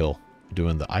Dule Hill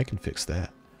doing the I can fix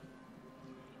that.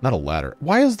 Not a ladder.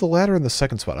 Why is the ladder in the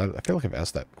second spot? I feel like I've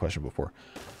asked that question before.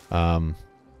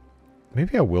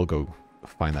 Maybe I will go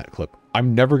find that clip.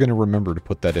 I'm never going to remember to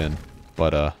put that in,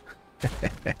 but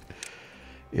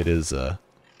it is a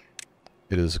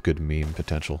good meme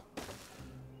potential.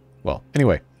 Well,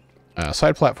 anyway,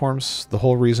 side platforms. The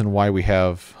whole reason why we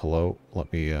have... Hello?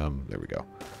 Let me... there we go.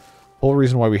 Whole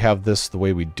reason why we have this the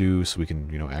way we do, so we can,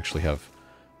 you know, actually have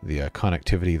the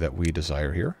connectivity that we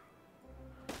desire here.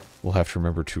 We'll have to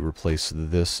remember to replace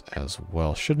this as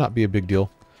well. Should not be a big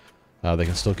deal. They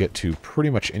can still get to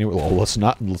pretty much anywhere. Well, let's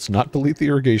not delete the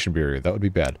irrigation barrier. That would be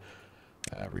bad.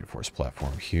 Reinforced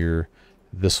platform here.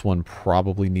 This one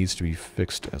probably needs to be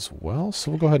fixed as well, so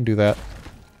we'll go ahead and do that.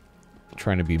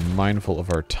 Trying to be mindful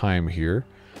of our time here.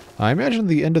 I imagine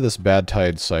the end of this bad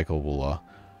tide cycle will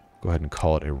go ahead and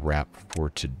call it a wrap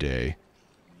for today.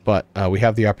 But we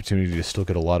have the opportunity to still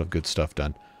get a lot of good stuff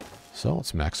done. So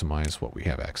let's maximize what we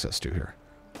have access to here.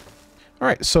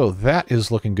 Alright, so that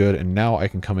is looking good, and now I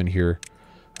can come in here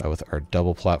with our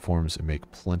double platforms and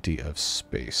make plenty of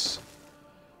space.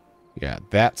 Yeah,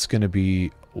 that's going to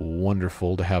be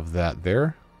wonderful to have that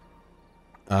there.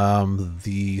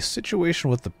 The situation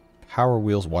with the power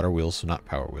wheels, water wheels, so not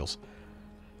power wheels.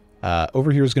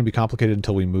 Over here is going to be complicated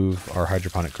until we move our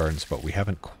hydroponic gardens, but we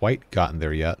haven't quite gotten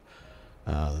there yet.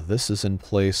 This is in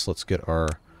place. Let's get our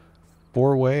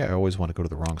four-way. I always want to go to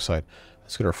the wrong side.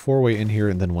 Let's get our four-way in here,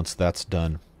 and then once that's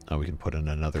done, we can put in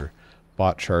another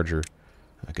bot charger,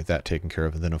 get that taken care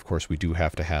of, and then of course we do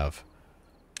have to have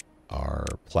our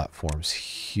platforms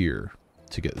here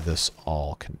to get this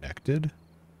all connected.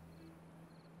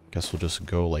 Guess we'll just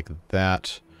go like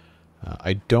that.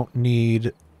 I don't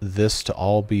need this to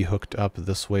all be hooked up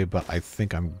this way, but I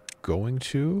think I'm going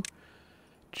to.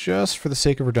 Just for the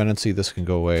sake of redundancy, this can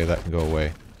go away, that can go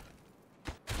away.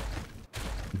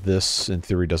 This, in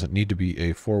theory, doesn't need to be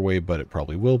a four-way, but it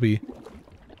probably will be.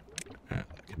 That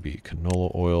can be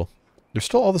canola oil. There's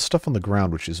still all this stuff on the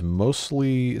ground, which is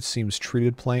mostly, it seems,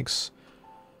 treated planks.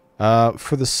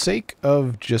 For the sake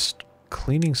of just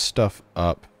cleaning stuff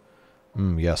up...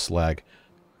 yes, lag.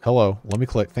 Hello, let me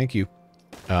click, thank you.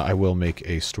 I will make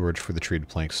a storage for the treated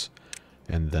planks,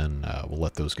 and then we'll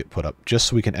let those get put up, just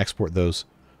so we can export those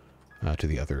to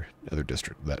the other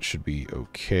district. That should be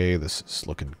okay. This is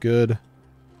looking good.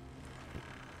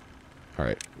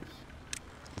 Alright.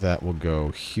 That will go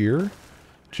here.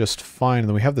 Just fine. And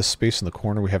then we have this space in the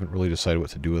corner we haven't really decided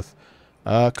what to do with.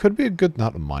 Could be a good,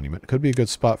 not a monument, could be a good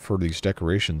spot for these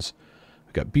decorations.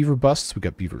 We've got beaver busts, we've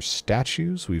got beaver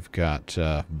statues, we've got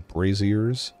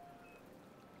braziers,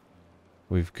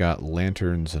 we've got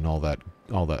lanterns and all that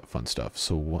fun stuff.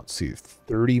 So let's see,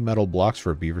 30 metal blocks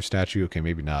for a beaver statue. Okay,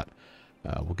 maybe not.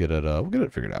 We'll get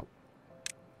it figured out.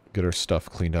 Get our stuff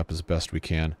cleaned up as best we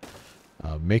can.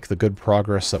 Make the good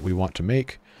progress that we want to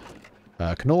make.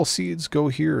 Canola seeds go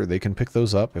here. They can pick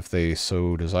those up if they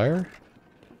so desire.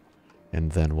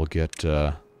 And then we'll get,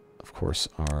 of course,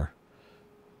 our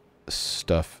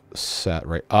stuff set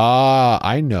right. Ah,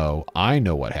 I know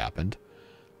what happened.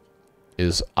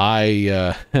 Is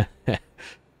yeah,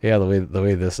 the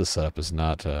way this is set up is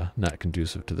not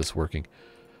conducive to this working.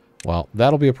 Well,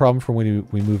 that'll be a problem for when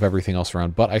we move everything else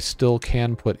around, but I still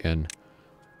can put in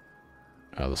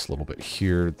this little bit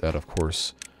here. That, of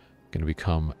course, going to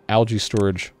become algae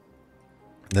storage.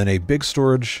 Then a big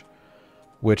storage,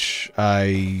 which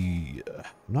I'm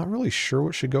not really sure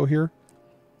what should go here.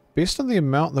 Based on the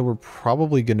amount that we're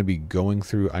probably going to be going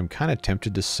through, I'm kind of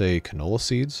tempted to say canola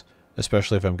seeds,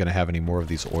 especially if I'm going to have any more of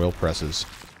these oil presses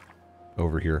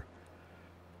over here.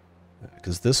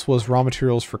 Because this was raw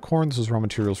materials for corn, this was raw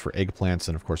materials for eggplants,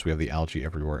 and of course we have the algae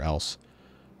everywhere else.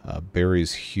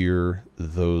 Berries here,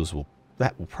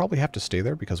 that will probably have to stay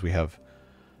there because we have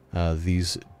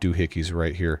these doohickeys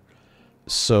right here.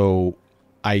 So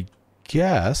I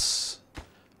guess,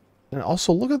 and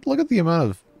also look at the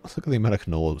amount of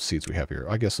canola seeds we have here.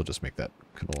 I guess I'll just make that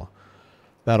canola.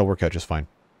 That'll work out just fine.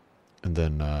 And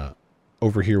then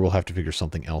over here we'll have to figure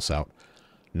something else out.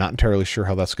 Not entirely sure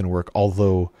how that's going to work,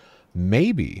 although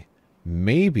maybe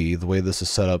the way this is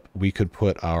set up, we could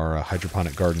put our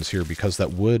hydroponic gardens here, because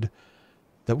that would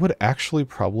actually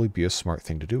probably be a smart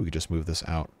thing to do. We could just move this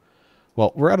out.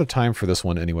 Well, we're out of time for this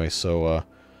one anyway, so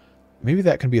maybe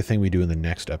that can be a thing we do in the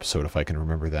next episode, if I can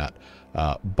remember that.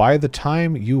 By the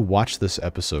time you watch this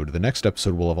episode, the next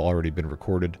episode will have already been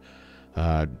recorded.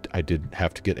 I did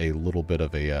have to get a little bit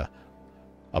of a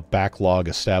backlog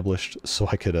established so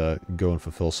I could go and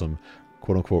fulfill some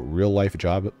quote-unquote real-life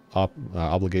job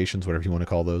obligations, whatever you want to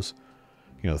call those.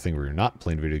 You know, the thing where you're not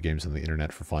playing video games on the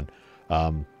internet for fun.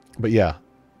 But yeah,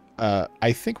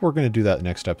 I think we're going to do that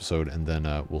next episode, and then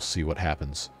we'll see what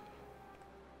happens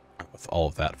with all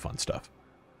of that fun stuff.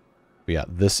 But yeah,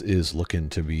 this is looking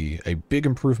to be a big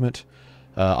improvement.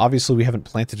 Obviously, we haven't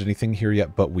planted anything here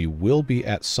yet, but we will be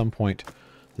at some point.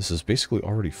 This is basically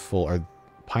already full. Our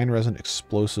pine resin,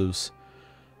 explosives,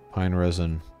 pine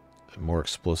resin, more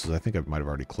explosives. I think I might have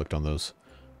already clicked on those.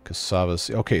 Cassavas.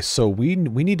 Okay, so we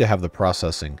need to have the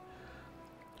processing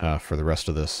for the rest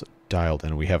of this dialed,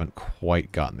 and we haven't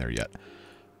quite gotten there yet.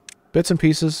 Bits and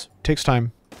pieces. Takes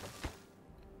time.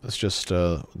 That's just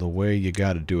the way you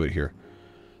got to do it here.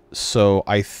 So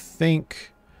I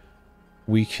think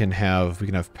we can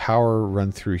have power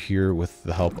run through here with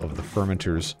the help of the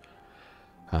fermenters,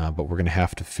 but we're going to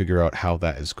have to figure out how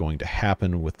that is going to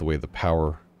happen with the way the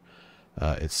power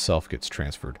itself gets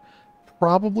transferred.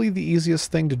 Probably the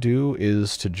easiest thing to do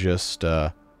is to just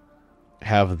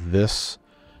have this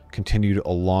continued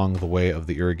along the way of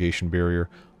the irrigation barrier,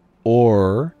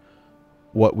 or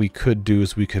what we could do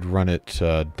is we could run it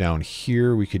down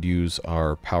here. We could use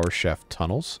our Powershaft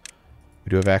tunnels. We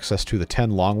do have access to the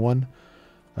 10 long one.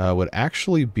 Would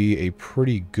actually be a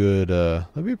pretty good,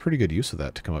 that'd be a pretty good use of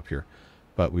that to come up here.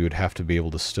 But we would have to be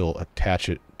able to still attach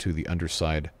it to the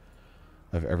underside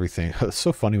of everything. It's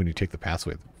so funny when you take the paths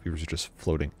away. The viewers are just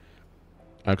floating.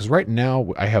 Because right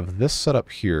now, I have this set up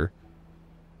here,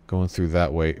 going through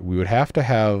that way. We would have to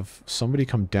have somebody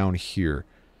come down here.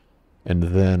 And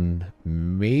then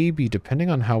maybe, depending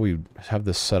on how we have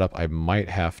this set up, I might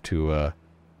have to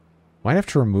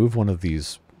remove one of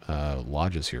these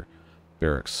lodges here.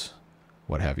 Barracks,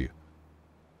 what have you.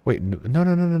 Wait,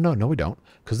 no, we don't.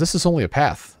 Because this is only a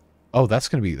path. Oh, that's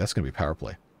gonna be power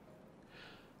play.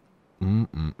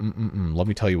 Let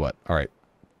me tell you what. All right,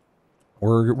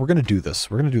 we're gonna do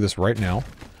this. We're gonna do this right now,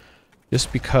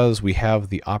 just because we have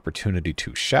the opportunity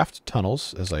to shaft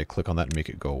tunnels. As I click on that and make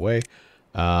it go away,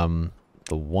 the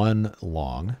one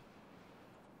long.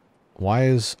 Why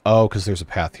is because there's a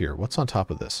path here. What's on top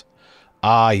of this?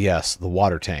 Ah, yes, the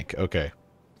water tank. Okay.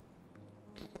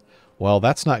 Well,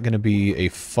 that's not going to be a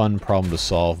fun problem to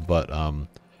solve, but I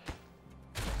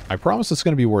promise it's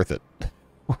going to be worth it.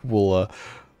 we'll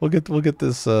get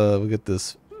this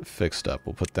fixed up.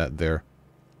 We'll put that there.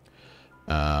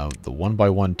 The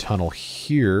 1x1 tunnel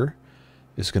here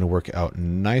is going to work out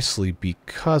nicely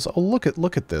because look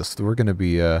at this. We're going to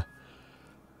be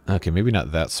okay. Maybe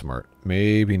not that smart.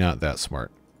 Maybe not that smart.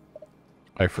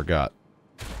 I forgot.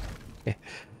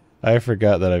 I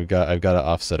forgot that I've got to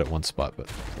offset at one spot,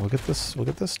 but we'll get this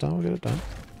done. We'll get it done.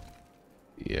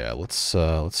 Yeah, let's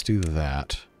do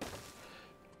that.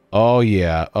 Oh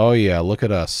yeah, look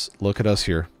at us. Look at us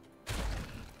here.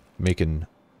 Making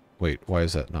wait, why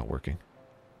is that not working?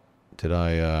 Did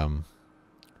I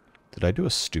do a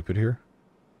stupid here?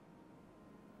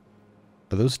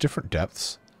 Are those different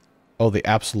depths? Oh, they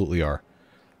absolutely are.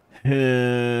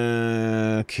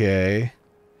 Okay.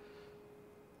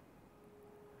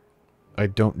 I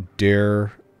do not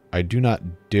dare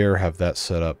have that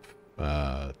set up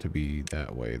to be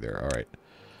that way there. All right.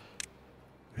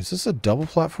 Is this a double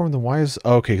platform? Then why is...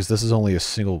 Oh, okay, because this is only a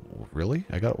single... Really?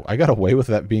 I got away with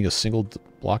that being a single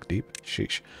block deep?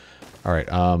 Sheesh. All right,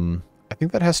 I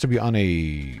think that has to be on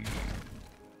a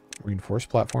reinforced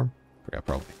platform. Yeah,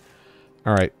 probably.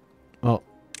 All right. Well,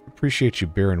 appreciate you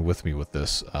bearing with me with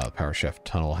this. Power shaft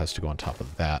tunnel has to go on top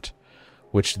of that,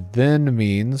 which then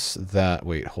means that...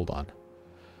 Wait, hold on.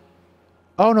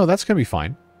 Oh, no, that's going to be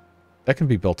fine. That can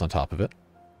be built on top of it.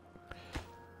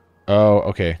 Oh,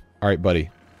 okay. All right, buddy.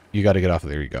 You got to get off of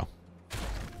there. You go.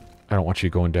 I don't want you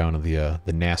going down in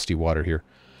the nasty water here.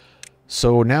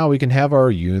 So now we can have our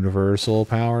universal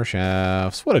power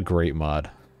shafts. What a great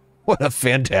mod. What a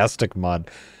fantastic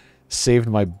mod. Saved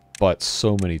my butt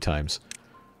so many times.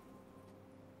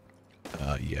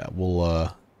 Yeah,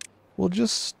 we'll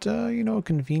just, you know,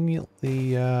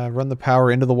 conveniently run the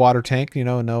power into the water tank. You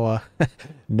know,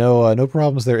 no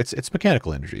problems there. It's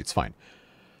mechanical energy. It's fine.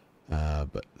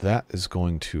 But that is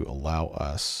going to allow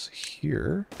us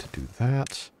here to do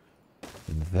that.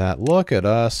 And that. Look at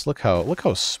us. Look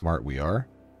how smart we are.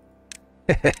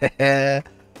 Oh,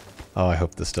 I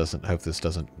hope this doesn't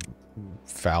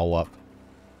foul up.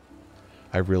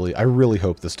 I really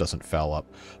hope this doesn't foul up.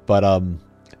 But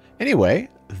anyway,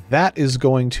 that is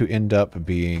going to end up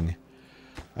being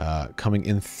coming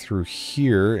in through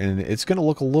here, and it's going to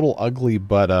look a little ugly,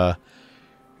 but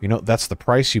you know, that's the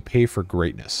price you pay for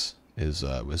greatness, is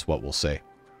what we'll say.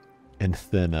 And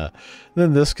then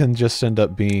this can just end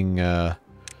up being a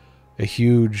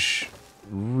huge,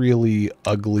 really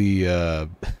ugly. It's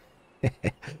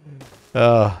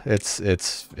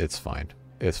fine.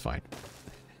 It's fine.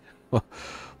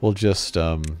 We'll just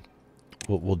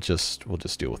we'll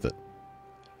just deal with it.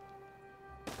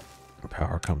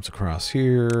 Power comes across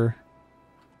here,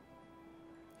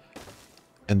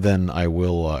 and then I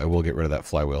will get rid of that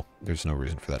flywheel. There's no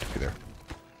reason for that to be there.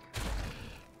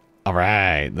 All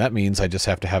right, that means I just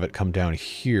have to have it come down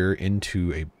here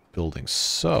into a building.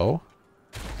 So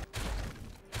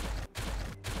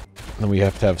then we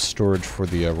have to have storage for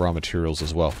the raw materials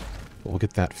as well. But we'll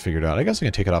get that figured out. I guess I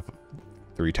can take it off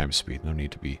 3 times speed. No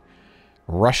need to be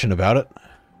rushing about it.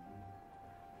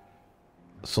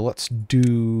 So let's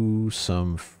do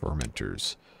some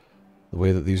fermenters. The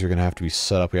way that these are going to have to be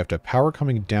set up, we have to have power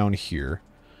coming down here,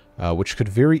 which could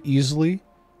very easily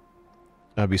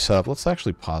be set up. Let's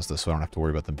actually pause this so I don't have to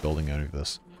worry about them building any of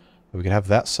this. But we could have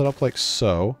that set up like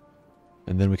so,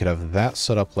 and then we could have that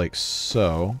set up like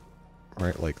so,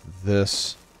 right, like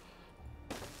this.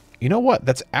 You know what?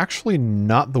 That's actually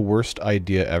not the worst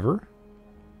idea ever.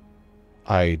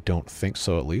 I don't think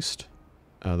so, at least.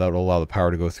 That will allow the power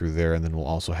to go through there, and then we'll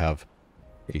also have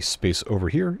a space over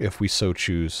here, if we so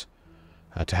choose,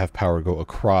 to have power go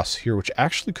across here, which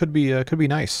actually could be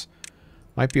nice.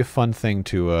 Might be a fun thing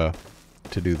to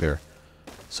do there.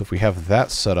 So if we have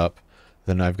that set up,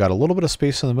 then I've got a little bit of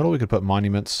space in the middle. We could put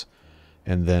monuments,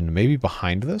 And then maybe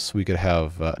behind this, we could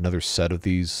have another set of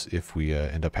these if we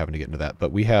end up having to get into that.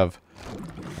 But we have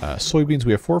soybeans.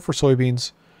 We have 4 for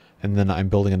soybeans. And then I'm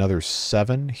building another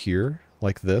 7 here,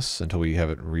 like this, until we have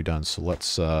it redone. So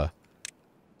let's... the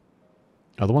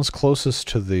one's closest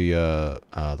to the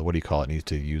what do you call it? Needs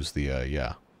to use the,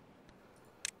 yeah.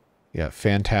 Yeah,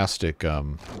 fantastic,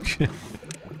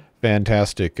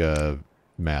 fantastic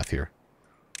math here.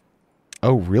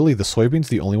 Oh, really? The soybean's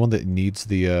the only one that needs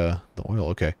the oil?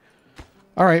 Okay.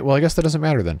 All right, well, I guess that doesn't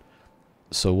matter then.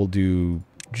 So we'll do,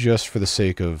 just for the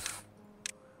sake of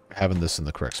having this in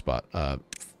the correct spot,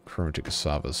 fermented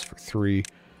cassavas for 3,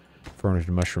 fermented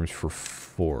mushrooms for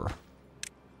 4.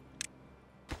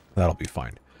 That'll be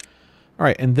fine. All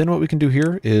right, and then what we can do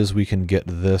here is we can get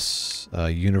this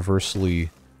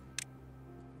universally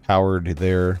powered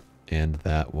there, and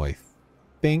that I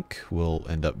think will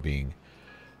end up being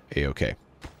a-okay.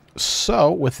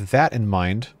 So, with that in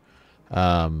mind,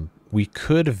 we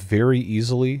could very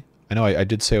easily... I know I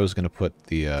did say I was going to put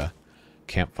the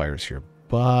campfires here,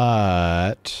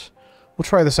 but we'll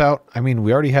try this out. I mean,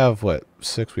 we already have, what,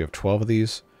 6? We have 12 of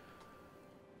these.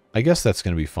 I guess that's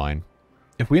going to be fine.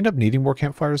 If we end up needing more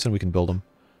campfires, then we can build them.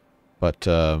 But,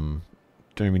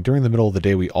 during the middle of the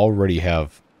day, we already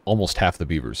have almost half the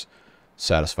beavers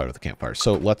satisfied with the campfires.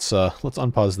 So let's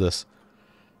unpause this,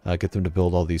 get them to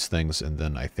build all these things, and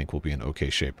then I think we'll be in okay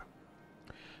shape.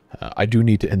 I do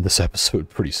need to end this episode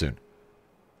pretty soon.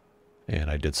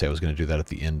 And I did say I was going to do that at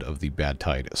the end of the Bad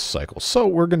Tide cycle. So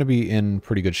we're going to be in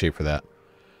pretty good shape for that.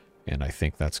 And I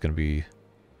think that's going to be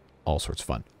all sorts of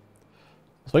fun.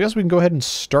 So I guess we can go ahead and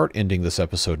start ending this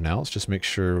episode now. Let's just make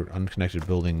sure unconnected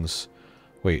buildings...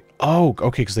 Wait. Oh,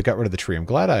 okay, because they got rid of the tree. I'm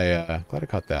glad I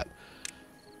caught that.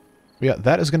 Yeah,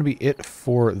 that is going to be it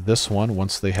for this one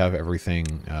once they have everything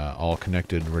all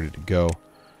connected and ready to go.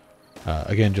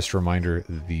 Again, just a reminder,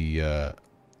 the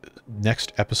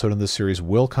next episode in this series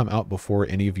will come out before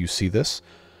any of you see this.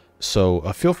 So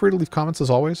feel free to leave comments as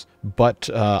always, but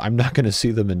I'm not going to see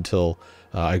them until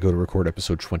I go to record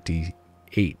episode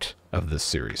 28 of this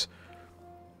series.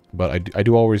 But I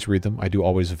do always read them. I do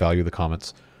always value the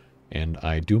comments. And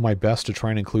I do my best to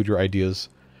try and include your ideas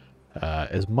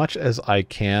as much as I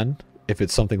can, if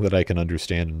it's something that I can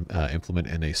understand and implement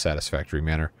in a satisfactory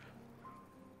manner.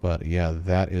 But yeah,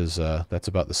 that's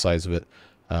about the size of it.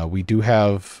 We do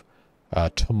have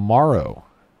tomorrow,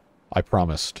 I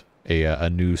promised, a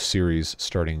new series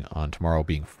starting on tomorrow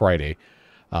being Friday.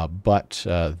 But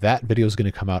that video is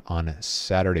going to come out on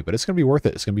Saturday. But it's going to be worth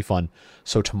it. It's going to be fun.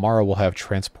 So tomorrow we'll have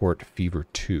Transport Fever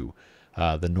 2.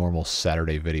 The normal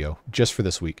Saturday video just for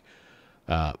this week.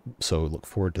 So look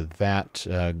forward to that.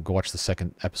 Go watch the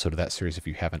second episode of that series if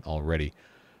you haven't already.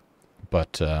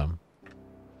 But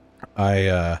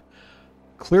I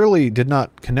clearly did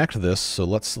not connect this, so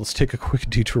let's take a quick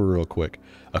detour real quick.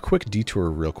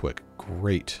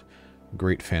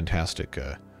 Great, fantastic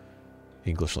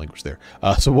English language there.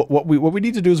 So what we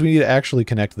need to do is we need to actually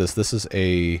connect this. This is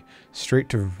a straight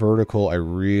to vertical. I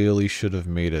really should have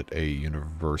made it a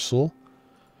universal.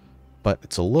 But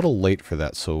it's a little late for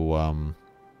that, so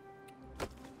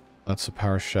that's a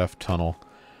power shaft tunnel.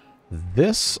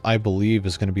 This, I believe,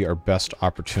 is going to be our best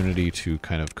opportunity to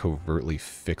kind of covertly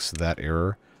fix that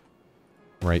error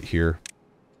right here.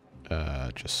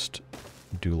 Just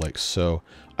do like so.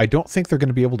 I don't think they're going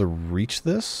to be able to reach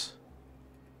this.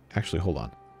 Actually, hold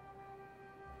on.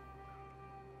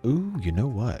 Ooh, you know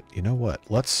what?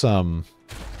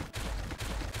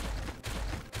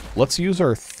 Let's use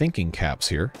our thinking caps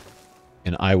here.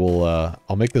 And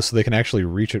I'll make this so they can actually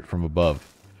reach it from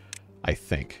above. I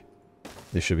think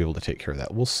they should be able to take care of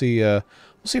that. We'll see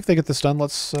if they get this done.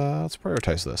 Let's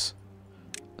prioritize this.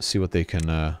 See what they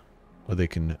can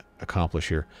accomplish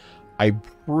here. I'm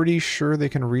pretty sure they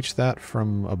can reach that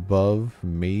from above.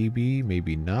 Maybe,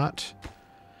 maybe not.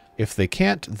 If they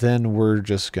can't, then we're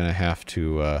just gonna have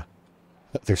to.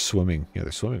 They're swimming. Yeah,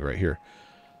 they're swimming right here.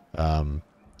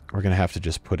 We're gonna have to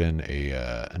just put in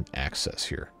an access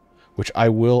here, which I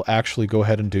will actually go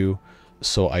ahead and do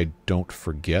so I don't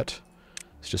forget.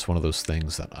 It's just one of those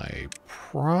things that I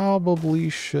probably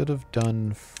should have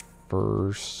done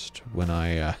first when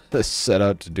I set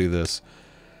out to do this.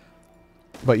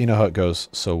 But you know how it goes,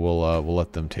 so we'll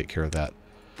let them take care of that.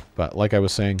 But like I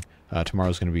was saying,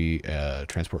 tomorrow's going to be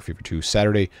Transport Fever 2.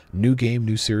 Saturday, new game,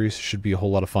 new series. Should be a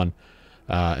whole lot of fun.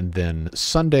 And then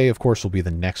Sunday, of course, will be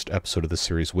the next episode of the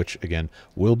series, which, again,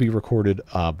 will be recorded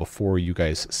before you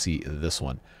guys see this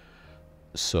one.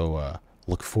 So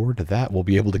look forward to that. We'll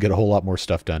be able to get a whole lot more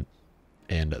stuff done,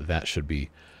 and that should be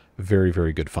very,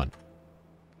 very good fun.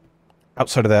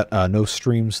 Outside of that, no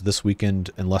streams this weekend.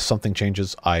 Unless something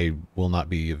changes, I will not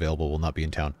be available, will not be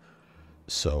in town.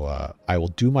 So I will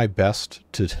do my best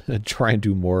to try and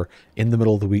do more in the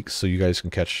middle of the week so you guys can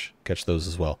catch those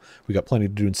as well. We got plenty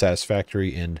to do in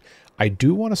Satisfactory, and I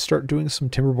do want to start doing some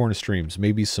Timberborn streams,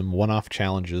 maybe some one-off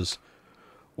challenges,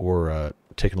 or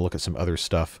taking a look at some other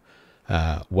stuff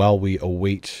while we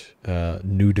await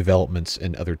new developments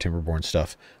in other Timberborn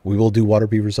stuff. We will do Water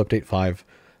Beavers Update 5.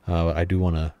 I do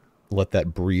want to let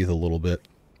that breathe a little bit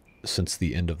since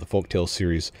the end of the Folktales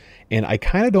series, and I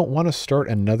kind of don't want to start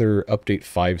another Update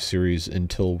 5 series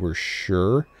until we're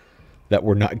sure that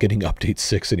we're not getting Update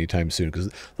 6 anytime soon,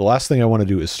 because the last thing I want to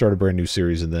do is start a brand new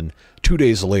series and then 2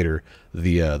 days later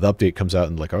the update comes out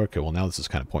and like, oh, okay, well now this is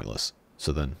kind of pointless.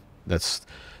 So then that's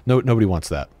nobody wants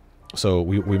that. So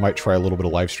we might try a little bit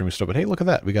of live streaming stuff, but hey, look at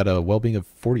that, we got a well-being of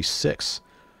 46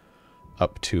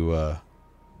 up to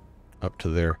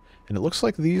there. And it looks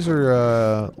like these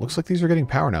are getting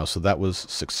power now, so that was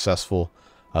successful.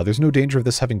 There's no danger of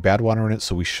this having bad water in it,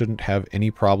 so we shouldn't have any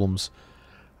problems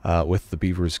with the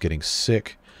beavers getting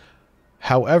sick.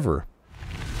 However,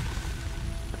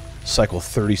 cycle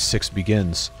 36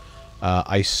 begins.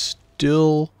 I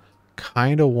still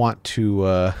kind of want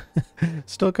to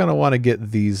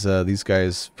get these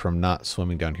guys from not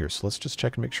swimming down here. So let's just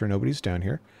check and make sure nobody's down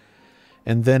here,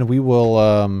 and then we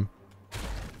will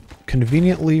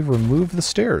conveniently remove the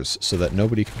stairs so that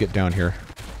nobody can get down here,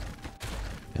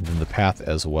 and then the path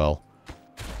as well.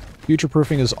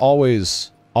 Future-proofing is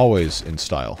always in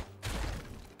style,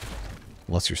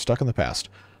 unless you're stuck in the past.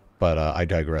 But I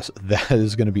digress. That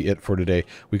is going to be it for today.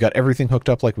 We got everything hooked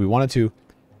up like we wanted to,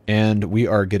 and we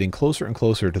are getting closer and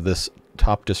closer to this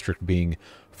top district being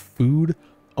food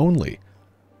only.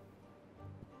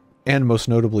 And most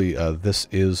notably, this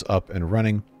is up and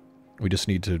running. We just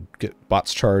need to get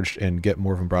bots charged and get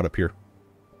more of them brought up here.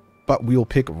 But we will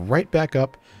pick right back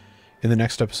up in the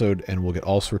next episode, and we'll get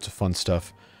all sorts of fun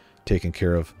stuff taken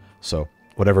care of. So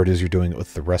whatever it is you're doing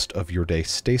with the rest of your day,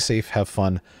 stay safe, have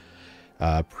fun.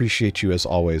 Appreciate you as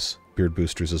always, Beard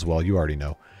Boosters as well, you already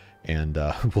know. And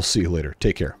we'll see you later.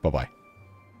 Take care. Bye-bye.